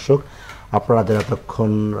 সুপ্রিয় দর্শক, আপনারা যারা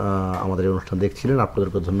এতক্ষণ আমাদের এই অনুষ্ঠান দেখছিলেন,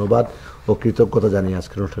 আপনাদেরকে ধন্যবাদ ও কৃতজ্ঞতা জানিয়ে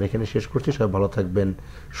আজকের অনুষ্ঠান এখানে শেষ করছি। সবাই ভালো থাকবেন,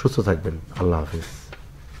 সুস্থ থাকবেন। আল্লাহ হাফিজ।